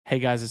Hey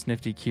guys, it's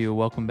Nifty Q.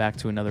 Welcome back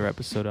to another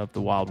episode of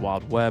The Wild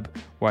Wild Web,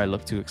 where I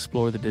look to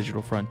explore the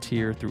digital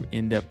frontier through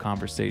in-depth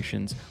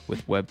conversations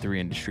with Web3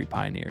 industry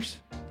pioneers.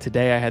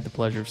 Today I had the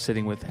pleasure of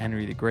sitting with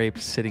Henry the Grape,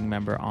 sitting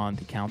member on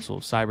the Council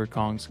of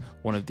CyberKongz,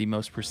 one of the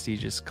most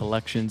prestigious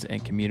collections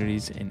and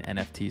communities in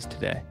NFTs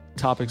today.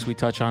 Topics we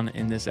touch on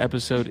in this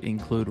episode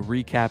include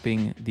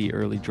recapping the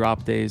early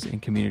drop days and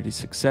community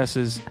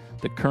successes,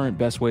 the current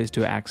best ways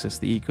to access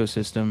the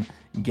ecosystem,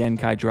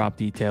 Genkai drop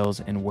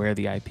details, and where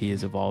the IP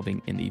is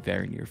evolving in the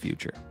very near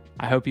future.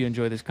 I hope you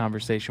enjoy this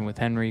conversation with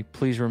Henry.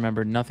 Please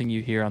remember, nothing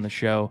you hear on the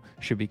show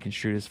should be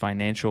construed as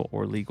financial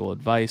or legal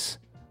advice.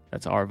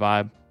 That's our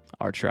vibe,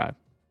 our tribe.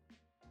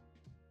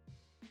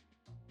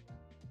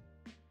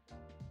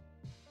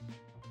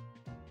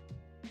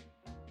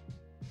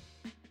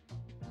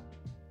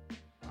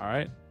 All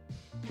right,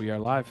 we are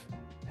live.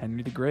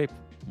 Henry the Grape,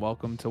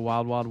 welcome to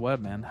Wild Wild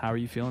Web, man. How are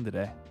you feeling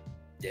today?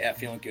 Yeah,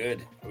 feeling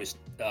good. I was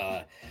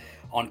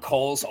on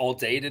calls all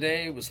day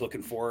today. Was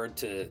looking forward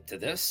to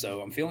this, so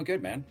I'm feeling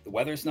good, man. The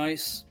weather's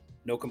nice.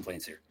 No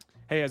complaints here.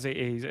 Hey, as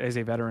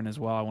a veteran as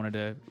well, I wanted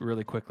to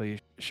really quickly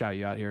shout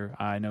you out here.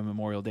 I know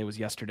Memorial Day was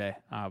yesterday,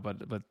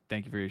 but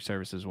thank you for your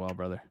service as well,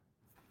 brother.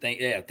 Thank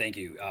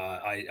you.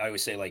 I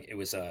always say like it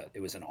was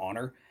an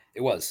honor.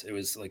 It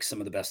was like some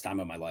of the best time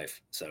of my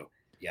life. So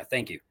yeah,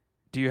 thank you.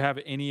 Do you have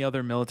any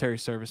other military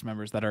service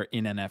members that are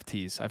in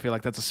NFTs? I feel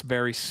like that's a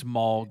very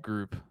small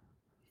group.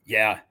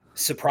 Yeah,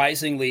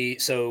 surprisingly.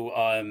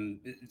 So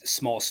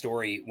small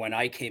story. When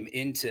I came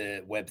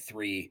into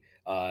Web3,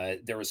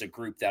 there was a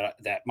group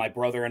that my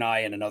brother and I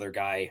and another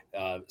guy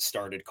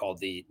started called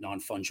the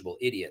Non-Fungible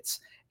Idiots.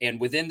 And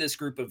within this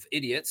group of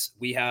idiots,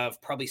 we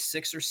have probably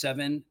 6 or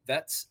 7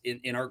 vets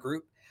in our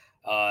group.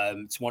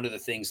 It's one of the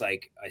things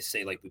like I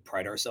say, like we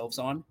pride ourselves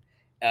on.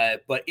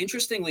 But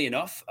interestingly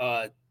enough,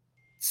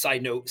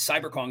 side note,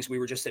 CyberKongz, we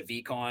were just at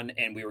VCon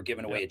and we were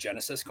giving away a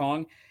Genesis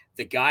Kong.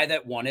 The guy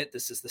that won it,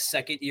 this is the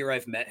second year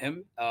I've met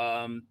him.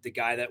 The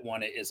guy that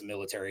won it is a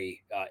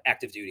military,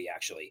 active duty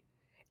actually.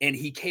 And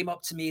he came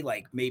up to me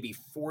like maybe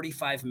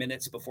 45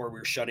 minutes before we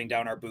were shutting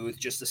down our booth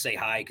just to say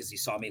hi because he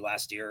saw me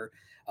last year.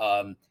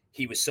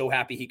 He was so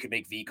happy he could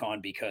make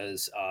VCon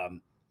because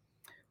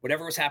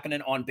whatever was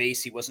happening on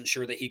base, he wasn't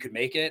sure that he could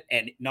make it.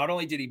 And not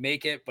only did he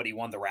make it, but he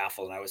won the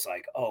raffle. And I was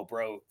like, oh,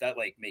 bro, that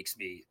like makes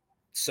me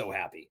so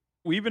happy.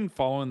 We've been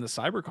following the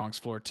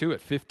CyberKongz floor too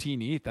at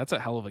 15 ETH. That's a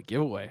hell of a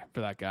giveaway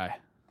for that guy.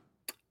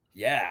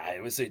 Yeah,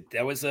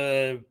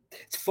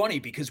 it's funny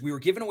because we were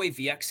giving away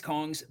VX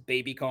Kongs,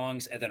 baby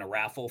Kongs, and then a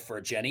raffle for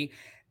a Jenny.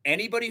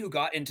 Anybody who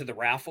got into the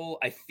raffle,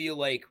 I feel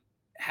like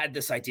had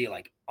this idea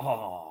like,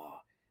 oh,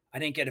 I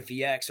didn't get a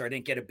VX or I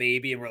didn't get a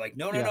baby. And we're like,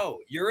 no,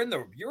 you're in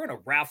a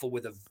raffle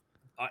with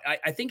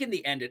I think in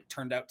the end, it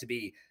turned out to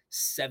be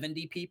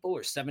 70 people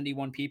or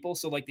 71 people.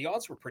 So like the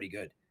odds were pretty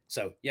good.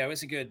 So yeah, it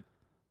was a good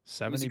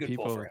 70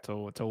 people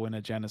to win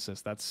a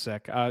Genesis. That's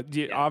sick.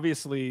 Yeah.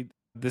 Obviously,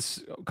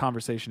 this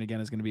conversation again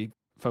is going to be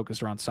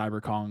focused around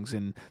CyberKongz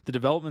and the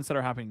developments that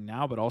are happening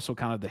now, but also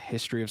kind of the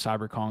history of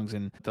CyberKongz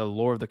and the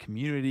lore of the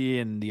community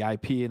and the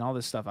IP and all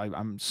this stuff.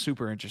 I'm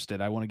super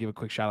interested. I want to give a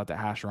quick shout out to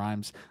Hash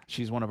Rhymes.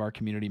 She's one of our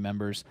community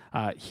members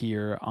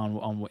here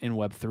in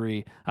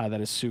Web3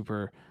 that is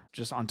super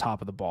just on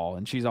top of the ball.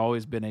 And she's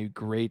always been a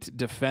great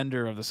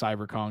defender of the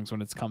CyberKongz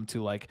when it's come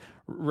to like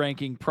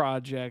ranking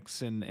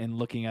projects and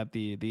looking at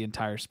the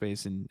entire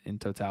space in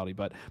totality.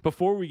 But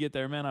before we get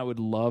there, man, I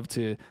would love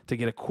to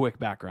get a quick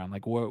background.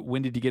 Like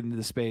when did you get into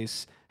the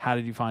space? How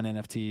did you find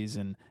NFTs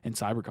and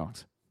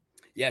CyberKongz?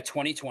 Yeah,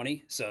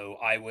 2020. So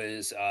I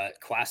was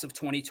class of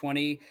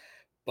 2020,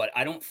 but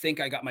I don't think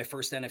I got my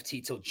first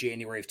NFT till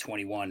January of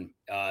 21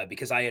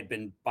 because I had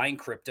been buying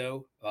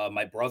crypto.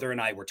 My brother and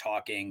I were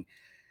talking.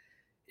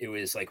 It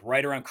was like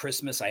right around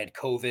Christmas. I had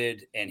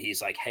COVID and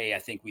he's like, hey, I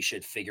think we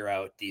should figure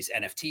out these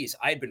NFTs.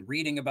 I had been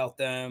reading about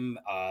them.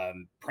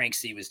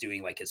 Pranksy was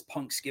doing like his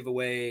punks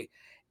giveaway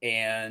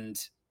and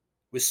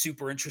was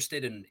super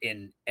interested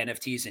in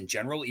NFTs in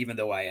general, even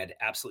though I had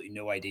absolutely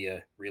no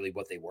idea really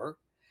what they were.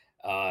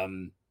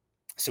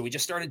 So we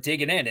just started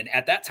digging in. And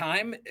at that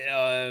time,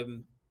 there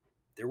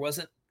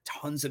wasn't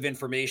tons of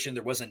information.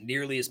 There wasn't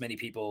nearly as many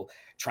people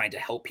trying to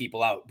help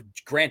people out.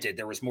 Granted,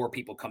 there was more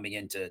people coming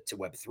into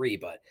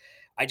Web3, but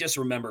I just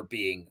remember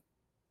being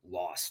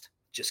lost,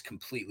 just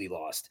completely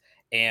lost.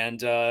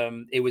 And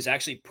it was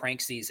actually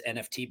Pranksy's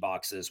NFT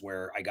boxes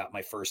where I got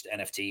my first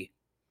NFT.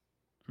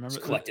 Remember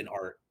collecting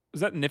art. Was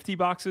that Nifty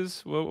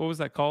Boxes? What was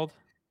that called?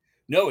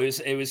 No, it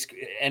was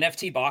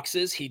NFT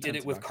boxes. He did NFT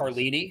it with boxes.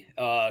 Carlini.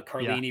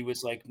 Carlini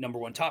was like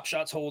 #1 Top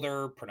Shots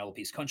holder,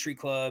 Penelope's Country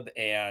Club.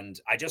 And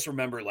I just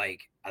remember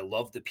like, I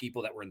loved the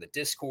people that were in the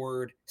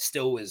Discord.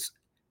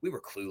 We were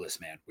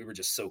clueless, man. We were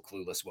just so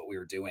clueless what we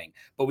were doing.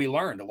 But we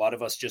learned. A lot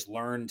of us just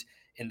learned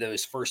in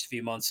those first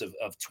few months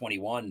of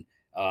 21.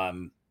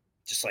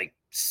 Just like,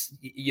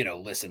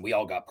 listen, we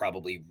all got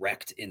probably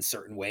wrecked in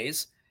certain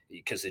ways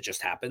because it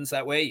just happens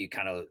that way. You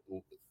kind of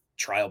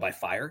trial by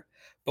fire.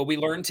 But we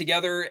learned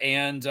together,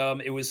 and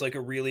it was like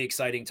a really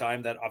exciting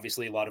time that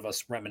obviously a lot of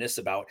us reminisce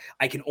about.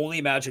 I can only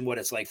imagine what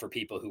it's like for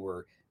people who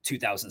were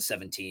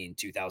 2017,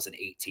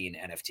 2018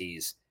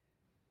 NFTs,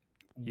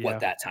 what Yeah.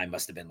 that time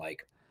must have been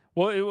like.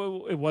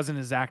 Well, it wasn't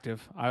as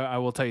active. I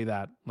will tell you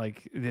that.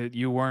 Like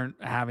you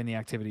weren't having the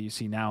activity you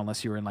see now,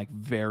 unless you were in like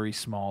very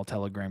small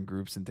Telegram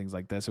groups and things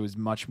like this. It was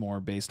much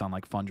more based on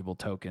like fungible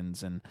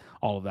tokens and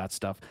all of that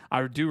stuff.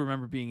 I do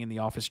remember being in the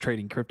office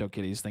trading crypto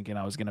kitties, thinking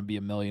I was going to be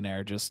a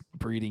millionaire just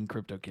breeding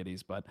crypto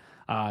kitties. But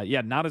yeah,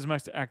 not as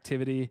much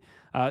activity.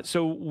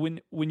 So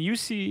when you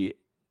see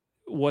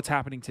what's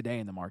happening today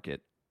in the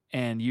market,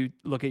 and you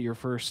look at your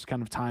first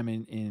kind of time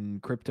in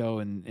crypto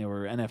and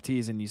or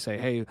NFTs, and you say,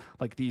 hey,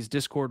 like these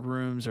Discord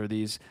rooms or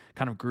these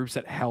kind of groups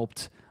that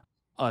helped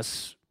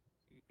us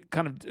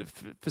kind of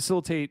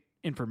facilitate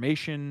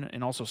information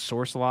and also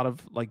source a lot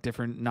of like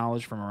different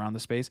knowledge from around the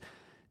space.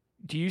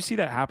 Do you see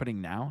that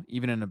happening now,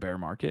 even in a bear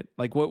market?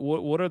 Like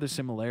what are the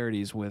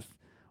similarities with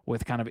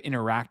kind of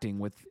interacting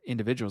with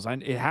individuals?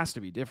 It has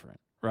to be different,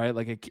 right?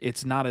 Like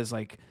it's not as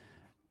like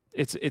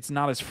it's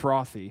not as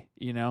frothy,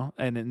 you know,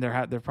 and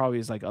there probably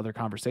is like other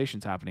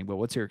conversations happening. But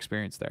what's your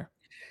experience there?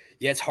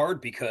 Yeah, it's hard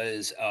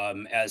because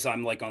as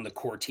I'm like on the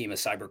core team of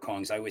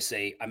CyberKongz, I always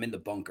say I'm in the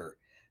bunker.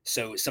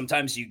 So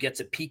sometimes you get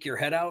to peek your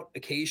head out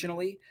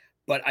occasionally,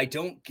 but I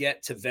don't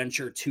get to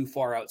venture too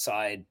far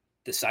outside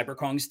the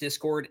CyberKongz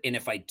Discord. And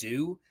if I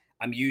do,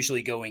 I'm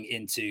usually going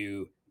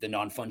into the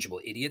non fungible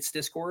idiots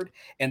Discord.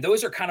 And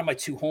those are kind of my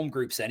two home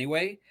groups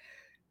anyway.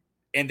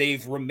 And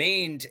they've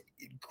remained,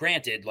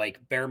 granted, like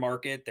bear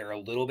market, they're a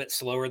little bit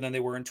slower than they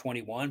were in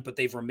 21, but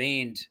they've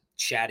remained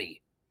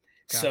chatty.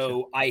 Gotcha.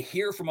 So I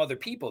hear from other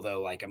people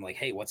though, like I'm like,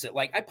 hey, what's it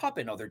like? I pop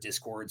in other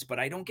discords, but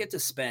I don't get to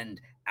spend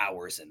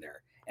hours in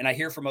there. And I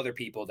hear from other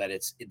people that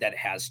it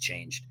has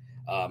changed.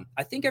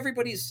 I think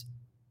everybody's,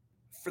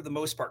 for the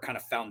most part, kind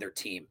of found their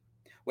team.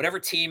 Whatever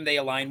team they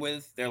align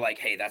with, they're like,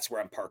 hey, that's where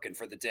I'm parking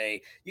for the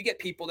day. You get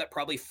people that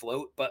probably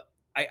float, but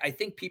I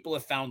think people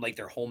have found like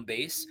their home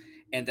base,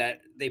 and that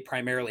they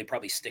primarily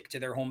probably stick to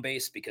their home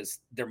base because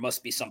there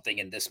must be something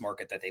in this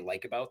market that they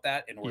like about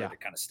that in order Yeah. to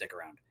kind of stick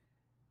around.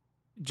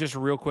 Just a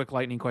real quick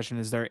lightning question: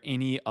 is there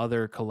any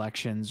other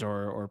collections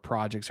or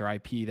projects or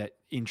IP that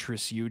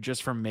interests you,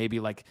 just from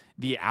maybe like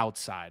the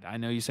outside? I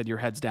know you said your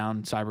head's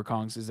down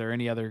CyberKongz. Is there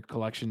any other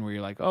collection where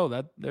you're like, oh,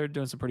 that they're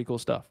doing some pretty cool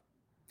stuff?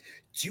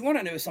 Do you want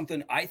to know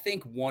something? I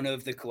think one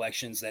of the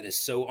collections that is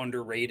so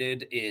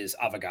underrated is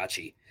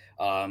Avagachi.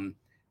 Um,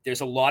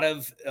 there's a lot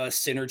of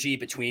synergy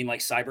between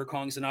like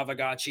CyberKongz and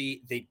Avagachi.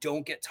 They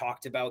don't get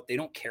talked about. They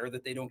don't care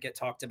that they don't get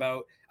talked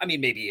about. I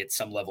mean, maybe at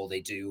some level they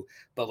do,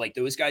 but like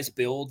those guys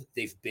build,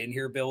 they've been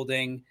here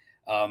building.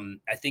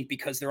 I think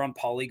because they're on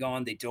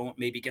Polygon, they don't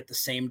maybe get the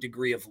same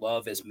degree of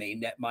love as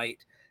Mainnet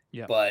might.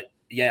 Yeah. But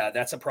yeah,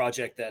 that's a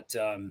project that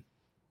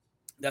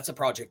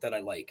I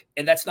like.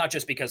 And that's not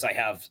just because I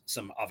have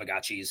some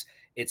Avagachis.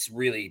 It's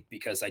really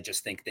because I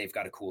just think they've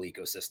got a cool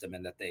ecosystem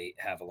and that they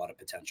have a lot of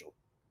potential.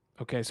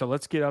 Okay, so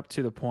let's get up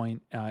to the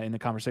point in the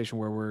conversation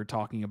where we're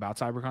talking about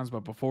CyberKongz. But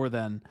before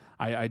then,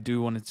 I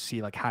do want to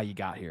see like how you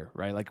got here,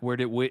 right? Like where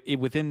did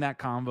within that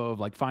convo of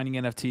like finding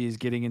NFTs,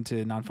 getting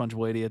into non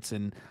fungible idiots,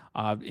 and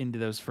into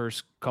those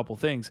first couple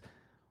things.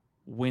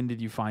 When did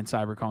you find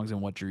CyberKongz,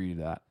 and what drew you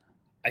to that?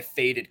 I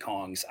faded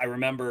Kongs. I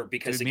remember Dude,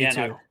 because me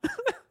again,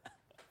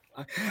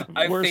 too.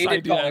 I Worst faded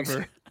idea Kongs.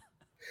 ever.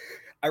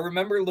 I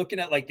remember looking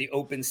at like the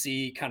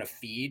OpenSea kind of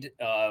feed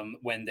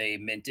when they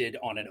minted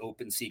on an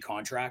OpenSea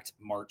contract,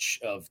 March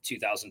of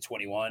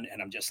 2021.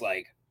 And I'm just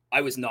like,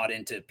 I was not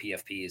into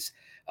PFPs.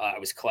 I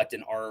was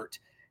collecting art,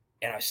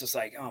 and I was just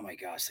like, oh my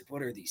gosh, like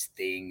what are these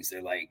things?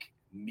 They're like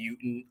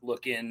mutant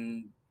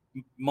looking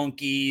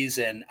monkeys.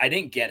 And I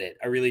didn't get it.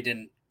 I really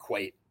didn't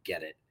quite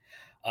get it.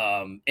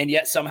 And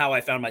yet somehow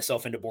I found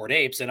myself into Bored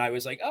Apes, and I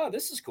was like, oh,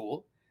 this is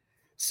cool.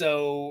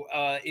 So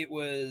it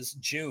was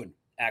June,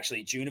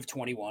 actually, June of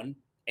 21.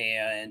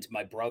 And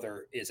my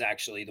brother is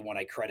actually the one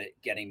I credit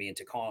getting me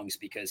into Kongs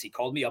because he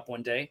called me up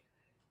one day.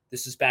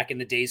 This is back in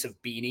the days of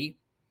Beanie.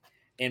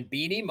 And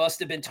Beanie must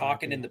have been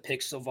talking in R.I.P. the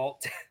Pixel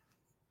Vault.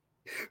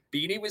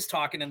 Beanie was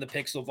talking in the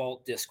Pixel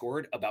Vault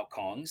Discord about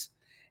Kongs.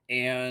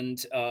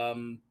 And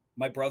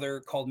my brother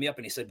called me up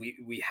and he said,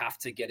 we have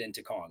to get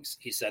into Kongs.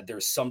 He said,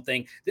 there's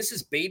something. This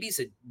is babies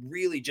had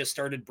really just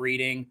started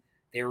breeding.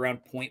 They were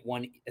around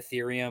 0.1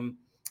 Ethereum.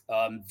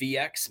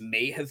 VX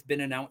may have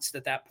been announced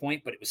at that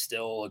point, but it was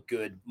still a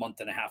good month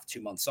and a half, 2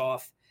 months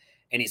off.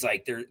 And he's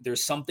like,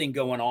 there's something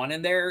going on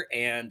in there.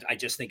 And I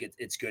just think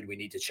it's good. We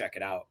need to check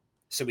it out.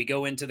 So we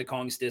go into the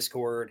Kongs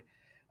Discord.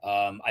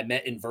 I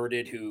met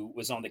Inverted, who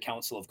was on the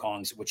Council of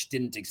Kongs, which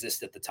didn't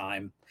exist at the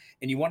time.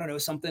 And you want to know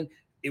something?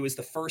 It was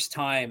the first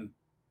time.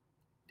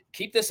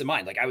 Keep this in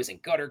mind. Like I was in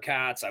Gutter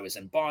Cats, I was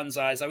in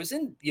Bonsais, I was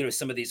in,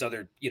 some of these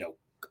other,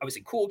 I was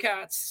in Cool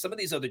Cats, some of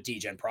these other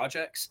degen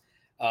projects.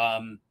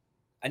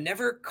 I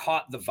never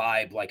caught the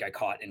vibe like I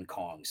caught in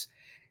Kongs.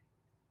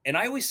 And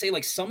I always say,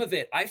 like, some of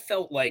it, I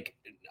felt like,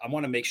 I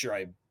want to make sure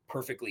I'm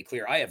perfectly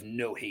clear. I have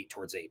no hate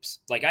towards apes.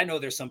 Like, I know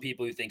there's some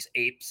people who thinks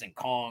apes and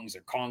Kongs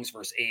or Kongs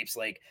versus apes.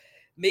 Like,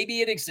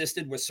 maybe it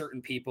existed with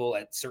certain people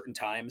at certain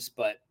times,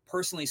 but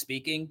personally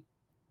speaking,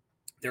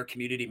 their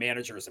community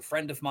manager is a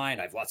friend of mine.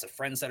 I have lots of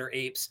friends that are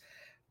apes.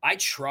 I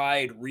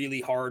tried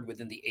really hard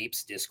within the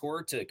Apes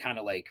Discord to kind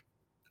of like,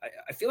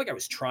 I feel like I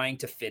was trying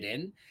to fit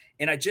in,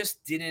 and I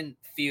just didn't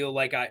feel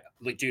like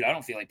dude, I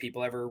don't feel like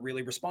people ever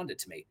really responded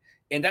to me.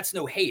 And that's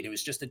no hate. It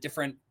was just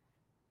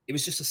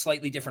a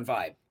slightly different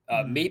vibe.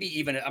 Mm. Maybe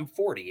even I'm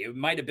 40. It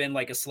might have been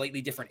like a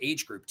slightly different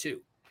age group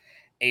too.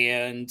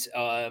 And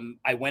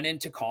I went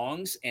into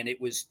Kongs and it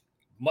was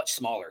much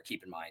smaller,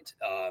 keep in mind.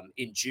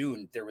 In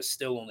June, there was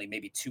still only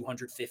maybe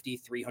 250,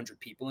 300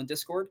 people in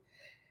Discord.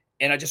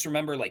 And I just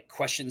remember like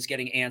questions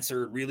getting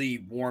answered,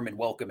 really warm and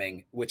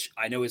welcoming, which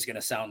I know is going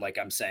to sound like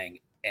I'm saying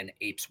and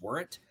apes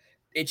weren't.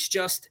 It's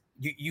just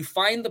you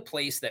find the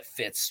place that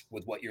fits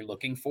with what you're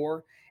looking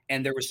for.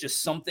 And there was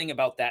just something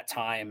about that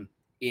time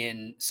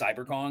in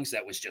CyberKongz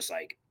that was just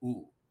like,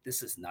 ooh,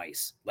 this is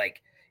nice.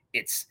 Like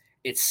it's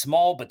it's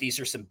small, but these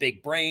are some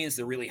big brains.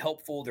 They're really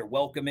helpful. They're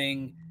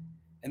welcoming,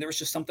 and there was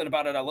just something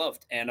about it I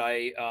loved. And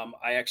I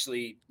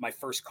actually my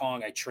first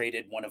Kong, I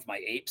traded one of my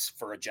apes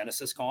for a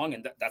Genesis Kong,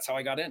 and that's how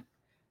I got in.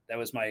 That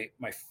was my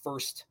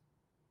first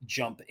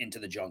jump into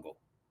the jungle.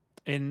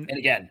 And And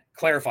again,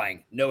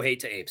 clarifying, no hate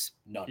to apes,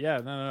 none. yeah,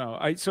 no.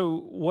 So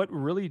what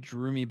really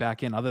drew me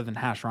back in, other than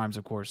hash rhymes,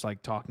 of course,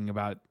 like talking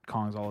about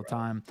Kongs all the Right.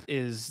 time,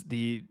 is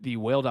the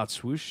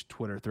whale.swoosh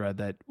Twitter thread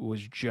that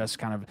was just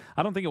kind of,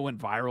 I don't think it went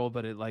viral,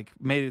 but it like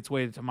made its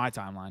way to my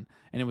timeline.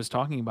 And it was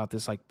talking about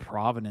this like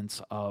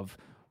provenance of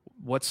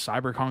what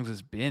CyberKongz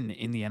has been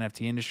in the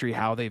NFT industry,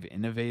 how they've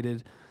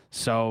innovated.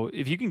 So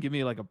if you can give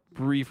me like a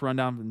brief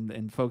rundown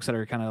and folks that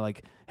are kind of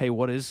like, hey,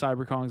 what is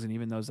CyberKongz? And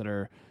even those that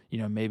are,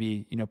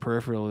 maybe,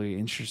 peripherally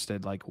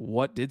interested, like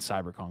what did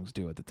CyberKongz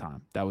do at the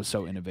time that was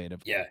so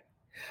innovative? Yeah.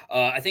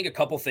 I think a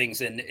couple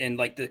things, and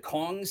like the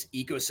Kong's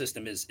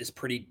ecosystem is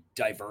pretty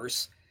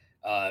diverse.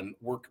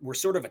 We're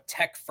sort of a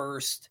tech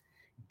first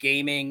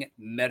gaming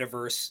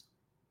metaverse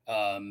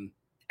um,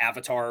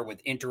 avatar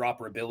with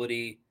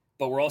interoperability,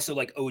 but we're also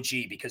like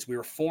OG because we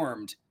were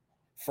formed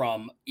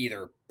from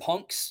either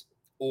punks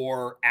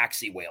or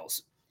axie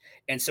whales.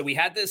 And so we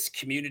had this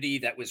community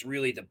that was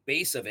really the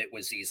base of it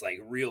was these like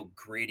real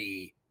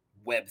gritty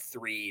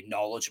Web3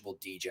 knowledgeable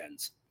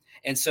degens.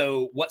 And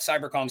so what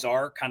CyberKongs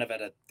are, kind of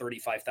at a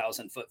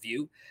 35,000-foot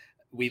view,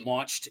 we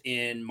launched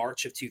in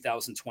March of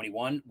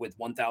 2021 with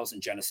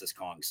 1,000 Genesis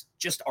Kongs,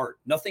 just art,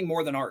 nothing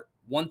more than art.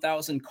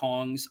 1,000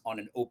 Kongs on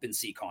an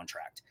OpenSea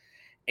contract.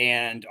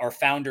 And our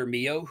founder,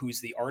 Mio, who's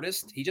the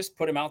artist, he just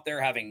put him out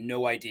there having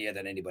no idea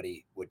that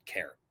anybody would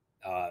care.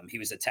 He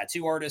was a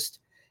tattoo artist.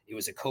 It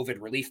was a COVID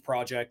relief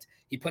project.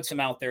 He puts them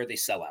out there, they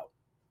sell out.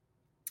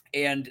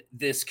 And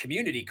this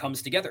community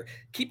comes together.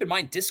 Keep in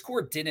mind,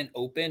 Discord didn't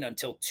open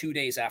until 2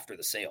 days after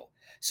the sale.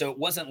 So it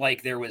wasn't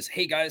like there was,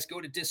 hey guys,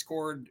 go to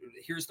Discord.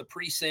 Here's the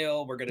pre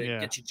sale. We're going to Yeah.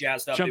 get you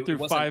jazzed up. Jump It through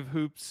wasn't, 5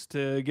 hoops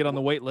to get on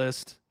the wait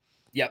list.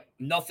 yep,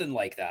 nothing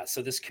like that.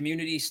 So this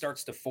community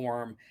starts to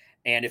form.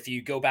 And if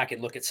you go back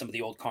and look at some of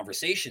the old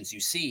conversations, you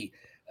see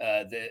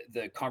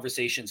the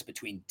conversations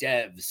between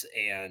devs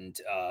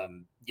and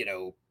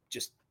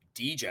just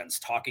degens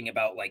talking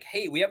about like,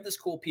 hey, we have this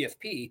cool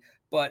PFP,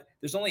 but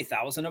there's only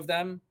 1,000 of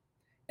them,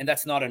 and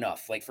that's not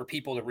enough. Like for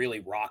people to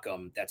really rock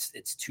them,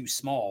 it's too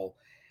small.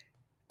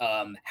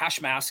 Hash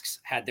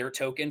masks had their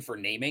token for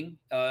naming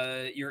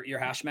your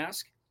hash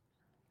mask,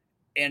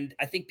 and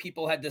I think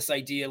people had this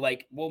idea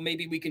like, well,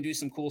 maybe we can do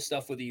some cool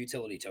stuff with a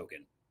utility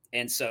token.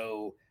 And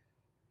so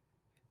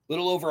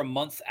little over a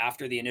month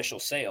after the initial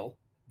sale,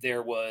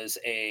 there was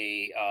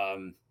a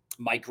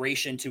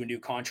migration to a new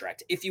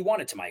contract. If you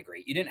wanted to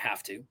migrate, you didn't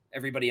have to.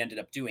 Everybody ended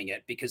up doing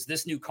it because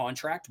this new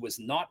contract was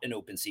not an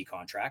OpenSea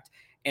contract,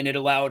 and it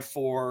allowed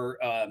for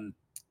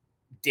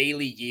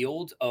daily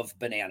yield of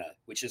banana,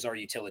 which is our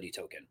utility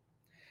token.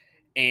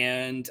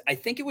 And I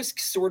think it was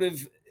sort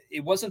of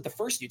it wasn't the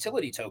first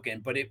utility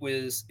token, but it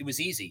was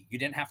easy. You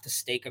didn't have to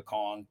stake a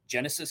Kong.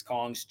 Genesis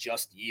Kongs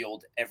just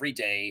yield every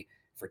day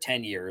for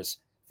 10 years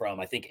from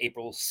I think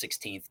April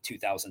 16th,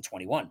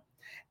 2021.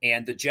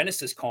 And the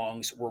Genesis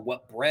Kongs were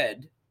what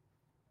bred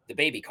the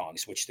baby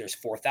Kongs, which there's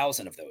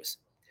 4,000 of those.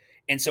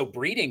 And so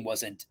breeding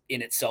wasn't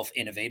in itself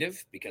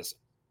innovative because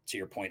to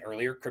your point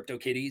earlier,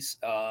 CryptoKitties,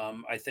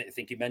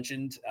 think you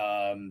mentioned,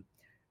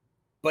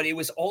 but it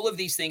was all of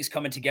these things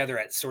coming together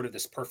at sort of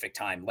this perfect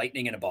time,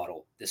 lightning in a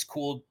bottle, this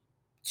cool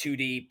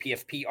 2D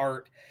PFP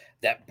art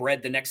that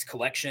bred the next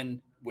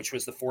collection, which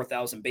was the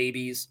 4,000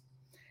 babies.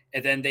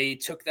 And then they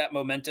took that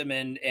momentum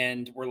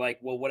and were like,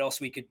 well, what else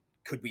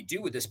could we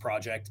do with this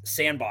project?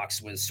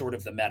 Sandbox was sort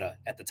of the meta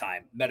at the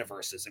time,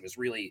 metaverses. It was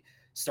really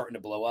starting to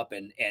blow up.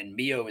 And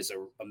Mio is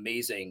an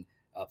amazing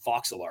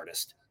voxel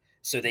artist.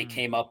 So they Mm.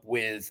 came up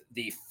with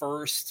the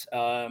first,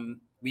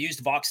 we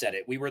used Vox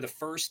Edit. We were the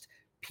first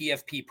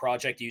PFP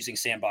project using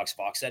Sandbox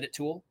Vox Edit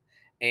tool.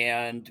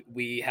 And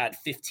we had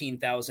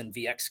 15,000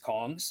 VX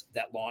Kongs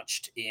that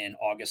launched in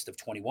August of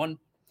 21,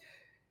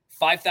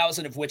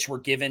 5,000 of which were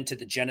given to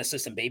the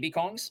Genesis and Baby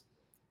Kongs,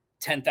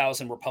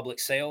 10,000 were public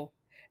sale.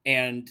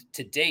 And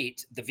to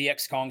date, the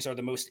VX Kongs are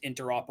the most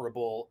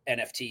interoperable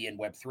NFT in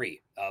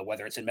Web3,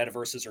 whether it's in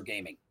metaverses or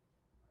gaming.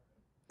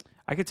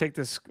 I could take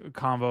this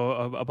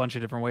convo a bunch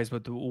of different ways,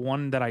 but the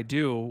one that I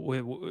do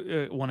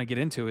want to get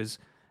into is,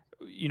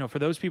 for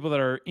those people that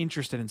are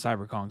interested in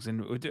CyberKongz,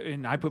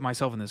 and I put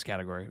myself in this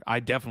category. I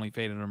definitely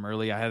faded them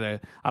early. I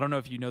don't know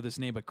if you know this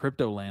name, but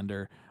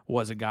CryptoLander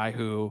was a guy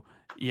who,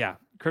 yeah,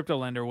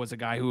 CryptoLander was a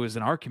guy who was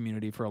in our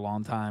community for a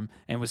long time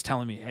and was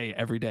telling me, hey,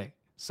 every day,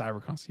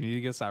 CyberKongz, you need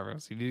to get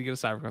CyberKongz, you need to get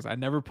a CyberKongz. I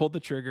never pulled the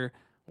trigger,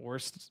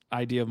 worst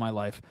idea of my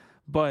life,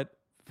 but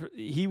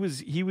he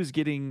was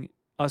getting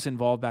us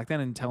involved back then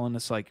and telling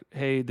us like,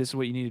 hey, this is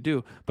what you need to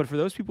do. But for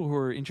those people who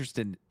are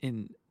interested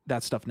in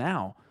that stuff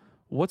now,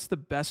 what's the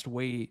best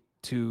way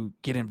to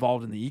get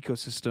involved in the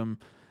ecosystem?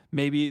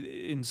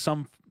 Maybe in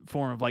some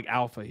form of like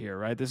alpha here,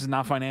 right? This is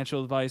not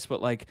financial advice,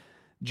 but like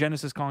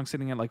Genesis Kong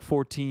sitting at like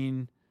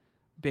 14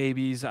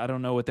 babies. I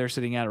don't know what they're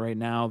sitting at right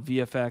now.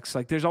 VFX,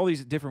 like there's all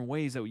these different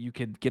ways that you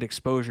could get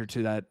exposure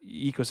to that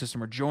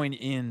ecosystem or join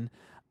in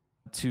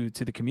to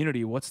the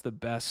community. What's the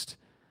best,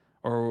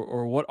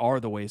 or what are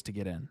the ways to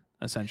get in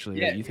essentially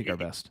Yeah, that you think are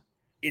best?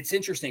 it's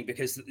interesting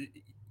because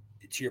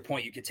to your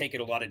point, you could take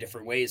it a lot of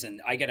different ways.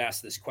 And I get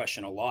asked this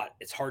question a lot.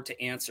 It's hard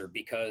to answer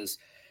because,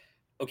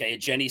 okay,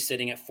 Jenny's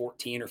sitting at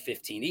 14 or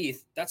 15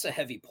 ETH. That's a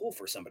heavy pull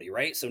for somebody,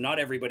 right? So not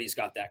everybody's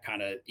got that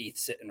kind of ETH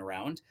sitting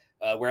around.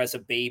 Whereas a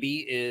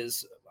baby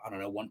is, I don't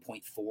know,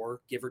 1.4,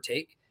 give or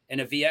take.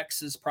 And a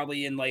VX is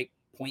probably in like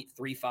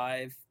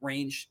 0.35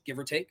 range, give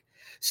or take.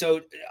 So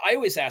I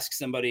always ask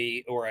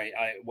somebody, or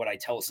what I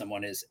tell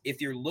someone is,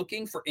 if you're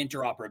looking for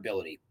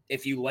interoperability,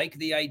 if you like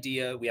the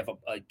idea, we have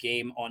a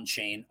game on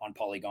chain on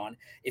Polygon.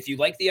 If you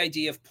like the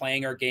idea of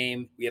playing our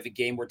game, we have a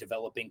game we're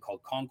developing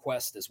called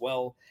Conquest as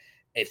well.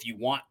 If you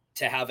want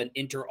to have an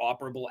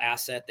interoperable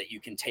asset that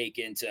you can take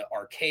into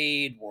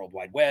Arcade, World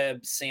Wide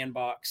Web,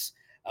 Sandbox,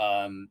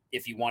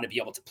 if you want to be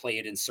able to play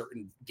it in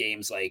certain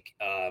games like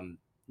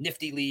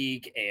Nifty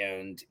League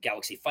and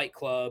Galaxy Fight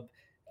Club,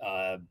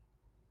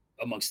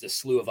 amongst a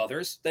slew of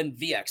others, then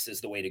VX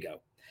is the way to go.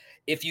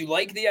 If you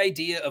like the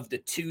idea of the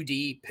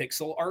 2D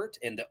pixel art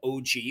and the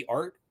OG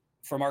art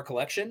from our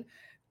collection,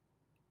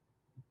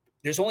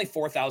 there's only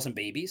 4,000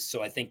 babies.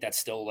 So I think that's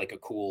still like a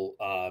cool,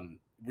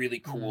 really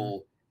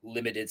cool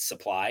limited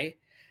supply.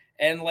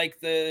 And like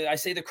I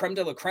say the creme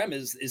de la creme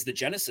is the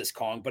Genesis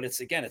Kong, but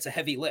it's a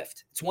heavy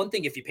lift. It's one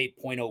thing if you paid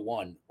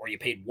 0.01 or you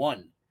paid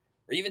 1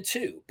 or even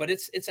 2, but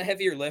it's a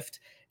heavier lift.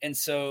 And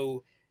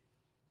so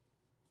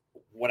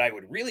what I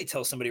would really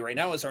tell somebody right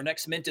now is our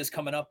next mint is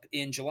coming up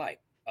in July.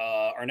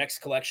 Our next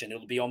collection,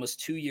 it'll be almost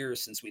 2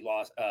 years since we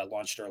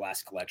launched our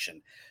last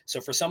collection.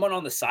 So for someone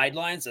on the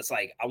sidelines that's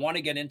like, I want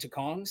to get into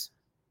Kongs,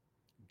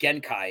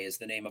 Genkai is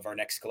the name of our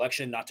next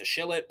collection. Not to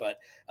shill it, but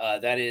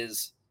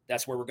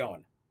that's where we're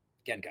going.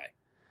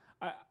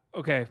 Genkai.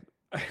 Okay.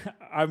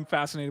 I'm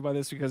fascinated by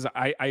this because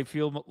I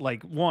feel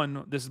like,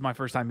 one, this is my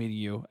first time meeting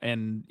you.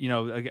 And,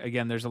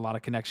 again, there's a lot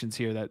of connections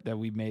here that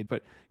we've made.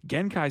 But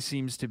Genkai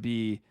seems to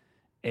be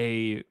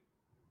a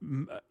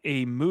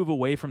move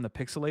away from the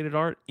pixelated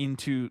art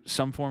into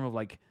some form of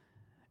like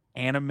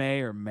anime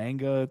or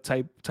manga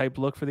type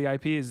look for the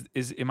IP.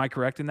 Am I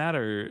correct in that,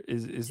 or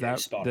is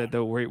that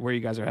the where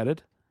you guys are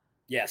headed?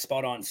 Yeah,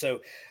 spot on.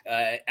 So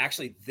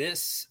actually,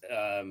 this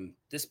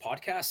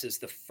podcast is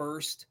the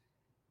first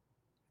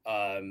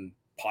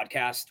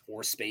podcast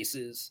or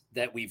spaces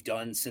that we've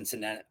done since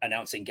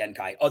announcing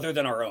Genkai, other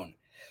than our own.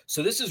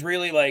 So this is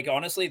really like,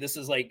 honestly, this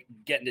is like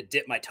getting to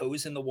dip my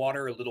toes in the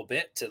water a little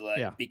bit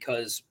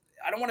because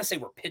I don't want to say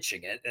we're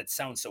pitching it. It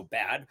sounds so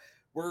bad.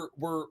 We're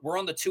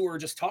on the tour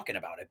just talking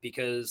about it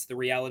because the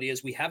reality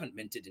is we haven't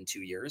minted in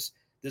 2 years.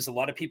 There's a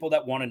lot of people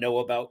that want to know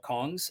about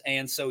Kongs.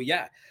 And so,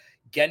 yeah,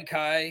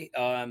 Genkai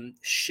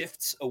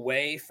shifts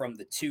away from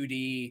the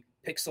 2D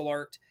pixel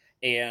art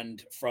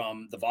and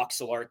from the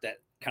voxel art that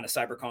kind of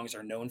CyberKongz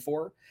are known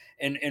for.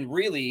 And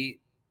really,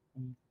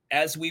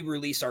 as we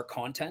release our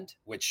content,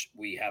 which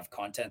we have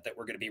content that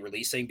we're going to be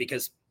releasing,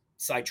 because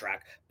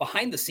sidetrack,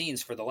 behind the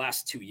scenes for the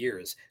last 2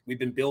 years, we've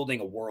been building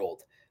a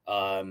world.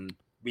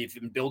 We've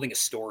been building a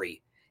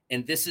story.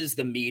 And this is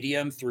the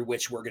medium through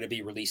which we're going to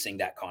be releasing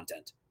that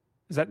content.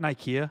 Is that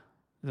Nicaea?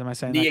 Am I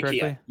saying that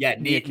correctly? Yeah,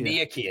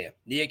 Nicaea.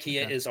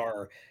 Nicaea is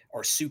our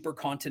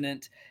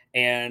supercontinent.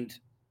 And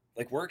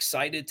like, we're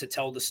excited to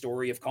tell the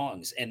story of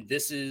Kongs. And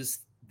this is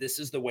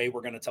the way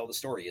we're going to tell the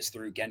story, is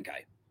through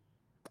Genkai.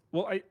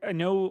 Well, I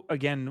know,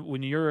 again,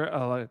 when you're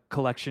a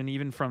collection,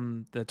 even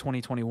from the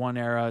 2021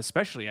 era,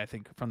 especially I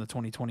think from the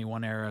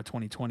 2021 era,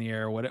 2020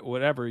 era,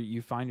 whatever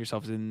you find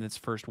yourselves in this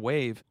first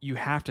wave, you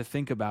have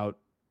to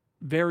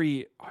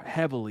very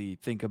heavily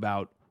think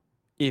about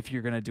if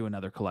you're going to do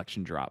another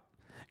collection drop.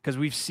 Because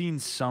we've seen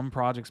some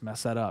projects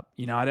mess that up.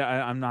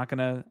 I'm not going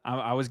to,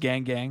 I was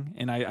gang,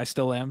 and I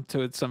still am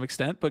to some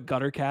extent, but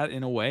Guttercat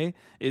in a way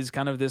is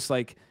kind of this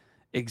like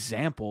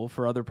example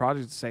for other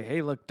projects to say,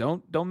 hey, look,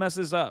 don't mess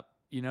this up.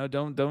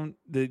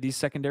 These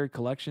secondary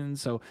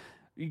collections. So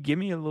give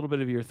me a little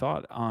bit of your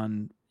thought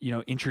on,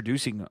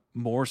 introducing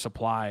more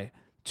supply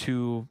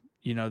to,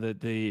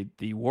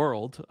 the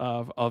world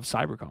of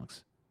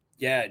CyberKongz.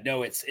 Yeah,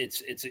 no, it's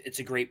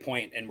a great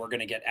point, and we're going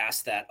to get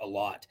asked that a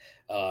lot.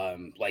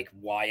 Like,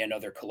 why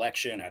another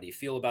collection? How do you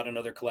feel about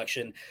another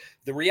collection?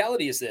 The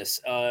reality is this.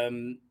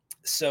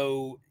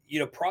 So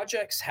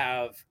projects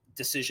have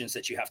decisions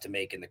that you have to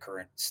make in the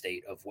current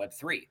state of Web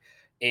three,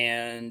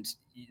 and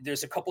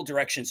there's a couple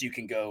directions you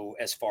can go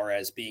as far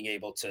as being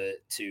able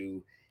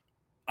to.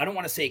 I don't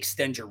want to say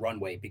extend your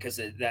runway because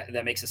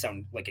that makes it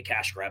sound like a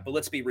cash grab, but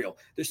let's be real.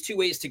 There's two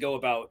ways to go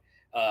about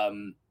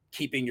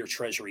keeping your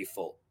treasury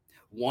full.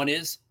 One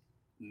is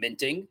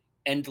minting,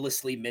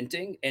 endlessly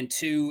minting, and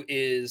two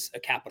is a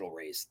capital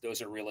raise.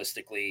 Those are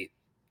realistically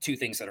two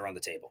things that are on the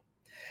table.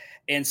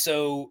 And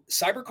so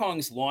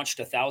CyberKongz launched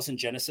 1,000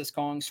 Genesis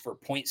Kongs for zero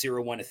point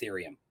zero 0.01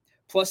 Ethereum.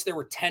 Plus, there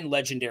were 10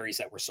 legendaries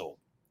that were sold,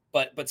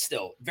 but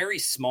still, very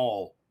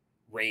small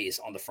raise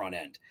on the front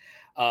end.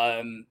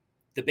 Um,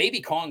 the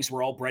baby Kongs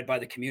were all bred by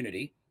the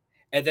community.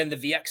 And then the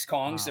VX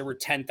Kongs, there Wow. were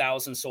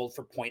 10,000 sold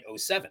for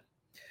 0.07.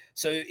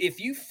 So if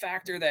you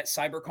factor that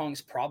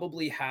CyberKongz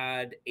probably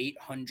had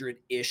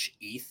 800-ish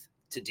ETH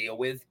to deal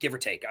with, give or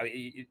take, I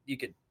mean, you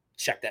could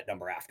check that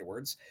number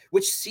afterwards,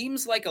 which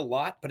seems like a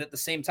lot, but at the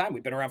same time,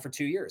 we've been around for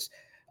 2 years,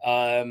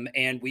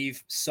 and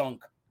we've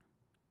sunk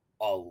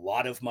a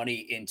lot of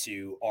money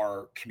into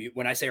our community.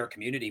 When I say our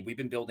community, we've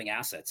been building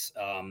assets.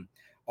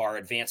 Our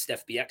advanced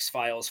FBX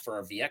files for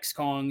our VX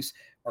Kongs,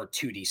 our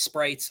 2D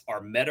sprites,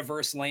 our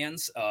metaverse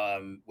lands,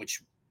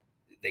 which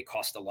they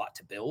cost a lot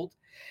to build.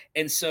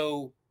 And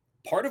so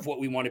part of what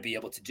we want to be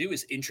able to do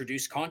is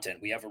introduce content.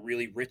 We have a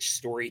really rich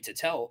story to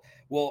tell.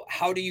 Well,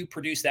 how do you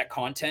produce that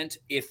content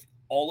if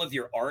all of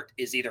your art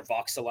is either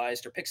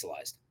voxelized or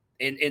pixelized?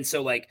 And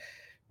so like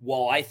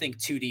while I think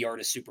 2D art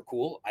is super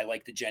cool, I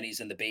like the Jennies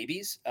and the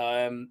babies.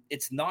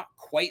 It's not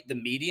quite the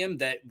medium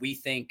that we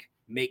think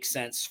makes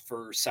sense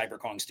for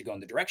CyberKongz to go in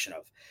the direction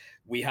of.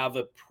 We have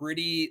a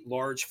pretty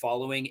large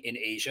following in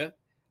Asia.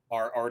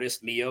 Our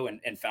artist Mio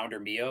and founder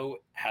Mio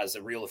has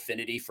a real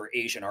affinity for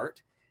Asian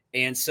art.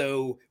 And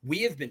so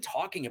we have been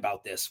talking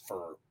about this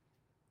for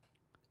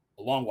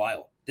a long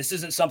while. This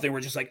isn't something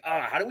we're just like,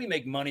 how do we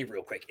make money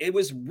real quick? It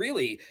was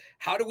really,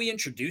 how do we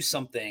introduce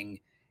something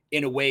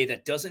in a way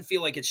that doesn't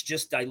feel like it's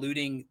just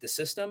diluting the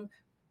system,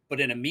 but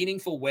in a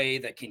meaningful way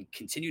that can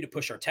continue to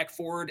push our tech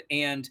forward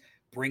and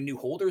bring new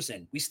holders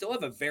in? We still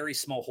have a very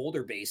small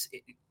holder base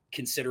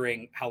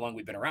considering how long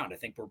we've been around. I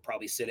think we're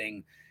probably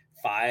sitting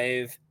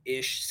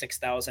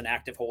 6,000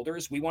 active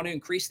holders. We want to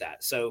increase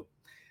that. So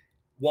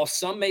while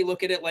some may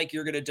look at it like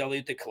you're going to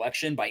dilute the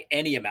collection by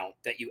any amount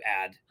that you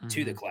add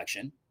to the Hmm.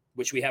 collection,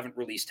 which we haven't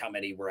released how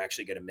many we're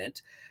actually going to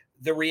mint,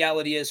 the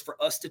reality is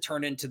for us to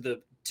turn into the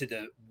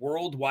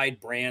worldwide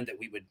brand that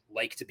we would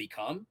like to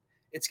become,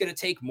 it's going to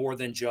take more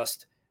than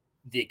just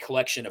the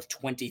collection of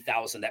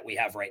 20,000 that we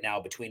have right now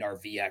between our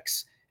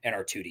VX and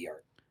our 2D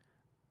art.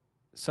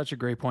 Such a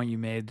great point you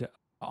made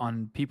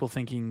on people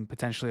thinking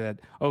potentially that,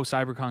 oh,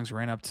 CyberKongz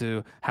ran up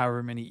to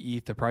however many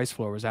ETH the price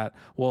floor was at.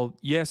 Well,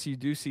 yes, you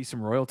do see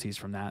some royalties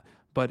from that,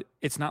 but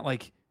it's not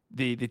like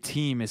the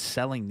team is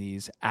selling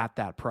these at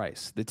that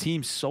price. The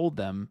team sold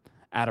them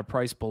at a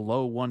price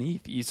below 1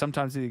 ETH.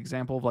 Sometimes the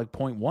example of like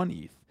zero point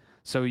 0.1 ETH.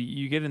 So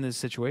you get in this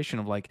situation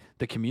of like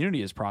the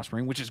community is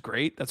prospering, which is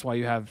great. That's why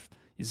you have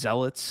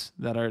zealots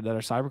that are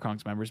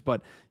CyberKongz members.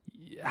 But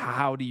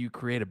how do you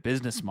create a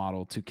business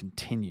model to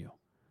continue?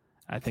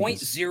 I think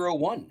Point is zero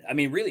 0.01. I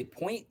mean, really,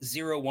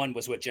 0.01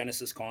 was what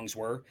Genesis Kongs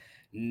were.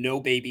 No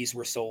babies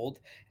were sold.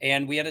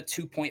 And we had a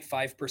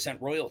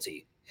 2.5%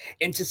 royalty.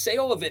 And to say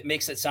all of it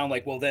makes it sound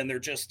like, well, then they're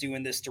just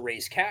doing this to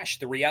raise cash.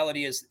 The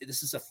reality is,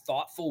 this is a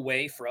thoughtful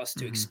way for us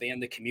to mhm.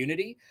 expand the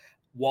community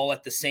while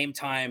at the same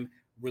time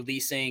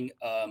releasing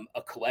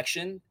a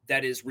collection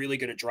that is really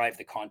going to drive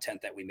the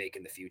content that we make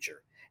in the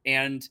future.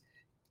 And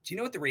do you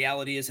know what the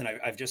reality is? And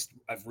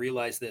I've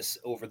realized this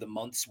over the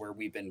months where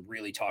we've been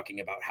really talking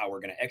about how we're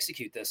going to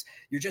execute this.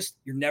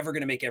 You're never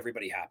going to make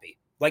everybody happy.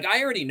 Like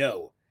I already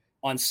know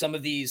on some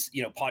of these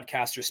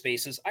podcaster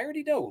spaces, I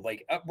already know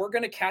like we're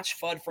going to catch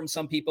FUD from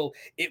some people.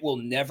 It will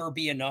never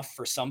be enough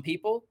for some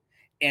people,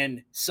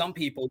 and some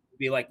people will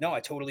be like, no, I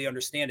totally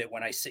understand it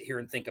when I sit here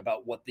and think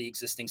about what the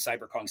existing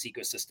CyberKongz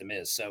ecosystem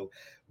is. So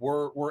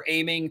we're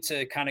aiming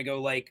to kind of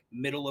go like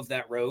middle of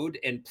that road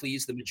and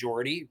please the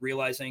majority,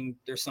 realizing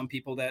there's some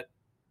people that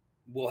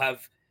will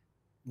have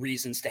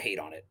reasons to hate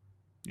on it.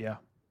 Yeah.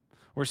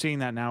 We're seeing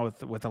that now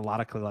with a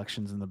lot of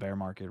collections in the bear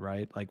market,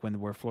 right? Like when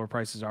where floor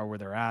prices are where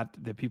they're at,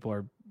 that people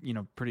are,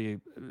 pretty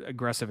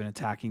aggressive in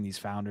attacking these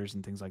founders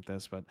and things like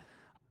this. But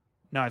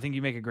no, I think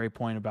you make a great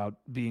point about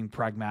being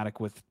pragmatic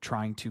with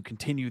trying to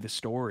continue the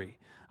story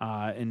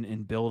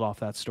and build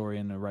off that story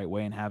in the right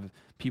way and have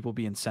people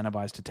be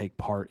incentivized to take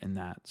part in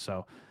that.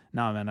 So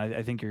no, man,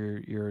 I think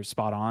you're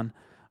spot on.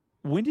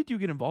 When did you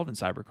get involved in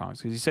CyberKongz?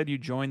 Because you said you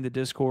joined the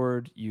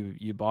Discord,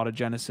 you bought a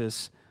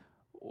Genesis.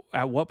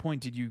 At what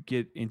point did you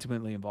get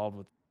intimately involved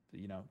with,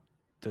 you know,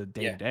 the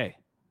day to Yeah. day?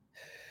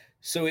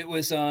 So it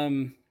was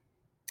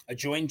I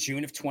joined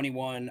June of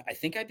 21. I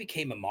think I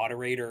became a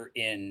moderator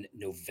in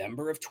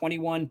November of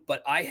 21,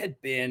 but I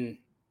had been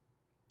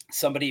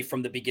somebody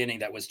from the beginning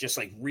that was just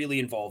like really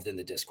involved in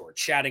the Discord,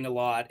 chatting a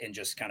lot and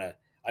just kind of,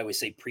 I would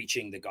say,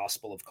 preaching the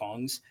gospel of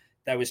Kongs.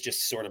 That was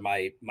just sort of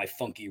my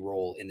funky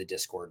role in the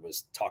Discord,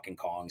 was talking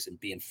Kongs and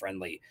being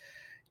friendly.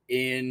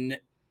 In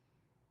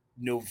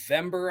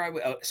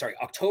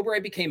October I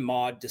became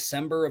mod.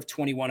 December of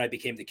 21 I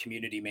became the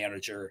community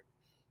manager,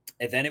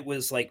 and then it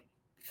was like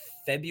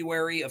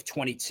February of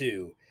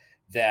 22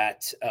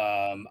 that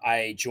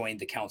I joined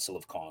the Council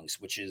of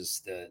Kongs, which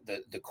is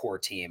the core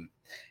team.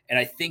 And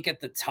I think at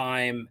the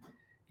time,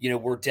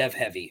 we're dev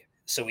heavy.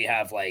 So we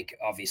have like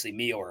obviously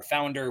me, or a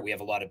founder. We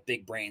have a lot of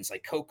big brains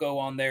like Coco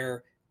on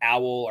there,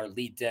 Owl, our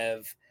lead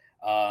dev.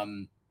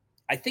 Um,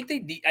 I think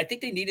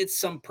they needed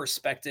some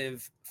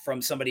perspective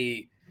from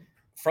somebody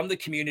from the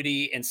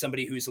community, and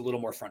somebody who's a little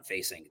more front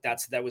facing.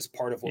 That was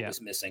part of what Yeah.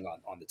 was missing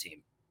on the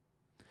team.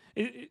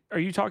 Are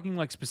you talking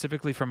like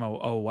specifically from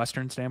a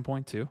Western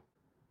standpoint too?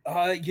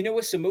 You know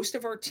what? So most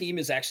of our team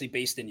is actually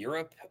based in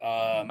Europe. Oh,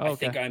 I okay.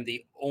 think I'm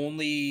the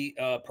only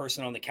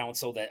person on the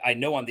council that I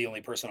know. I'm the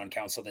only person on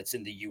council that's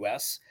in the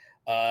U.S.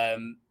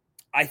 Um,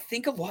 I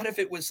think a lot of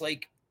it was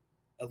like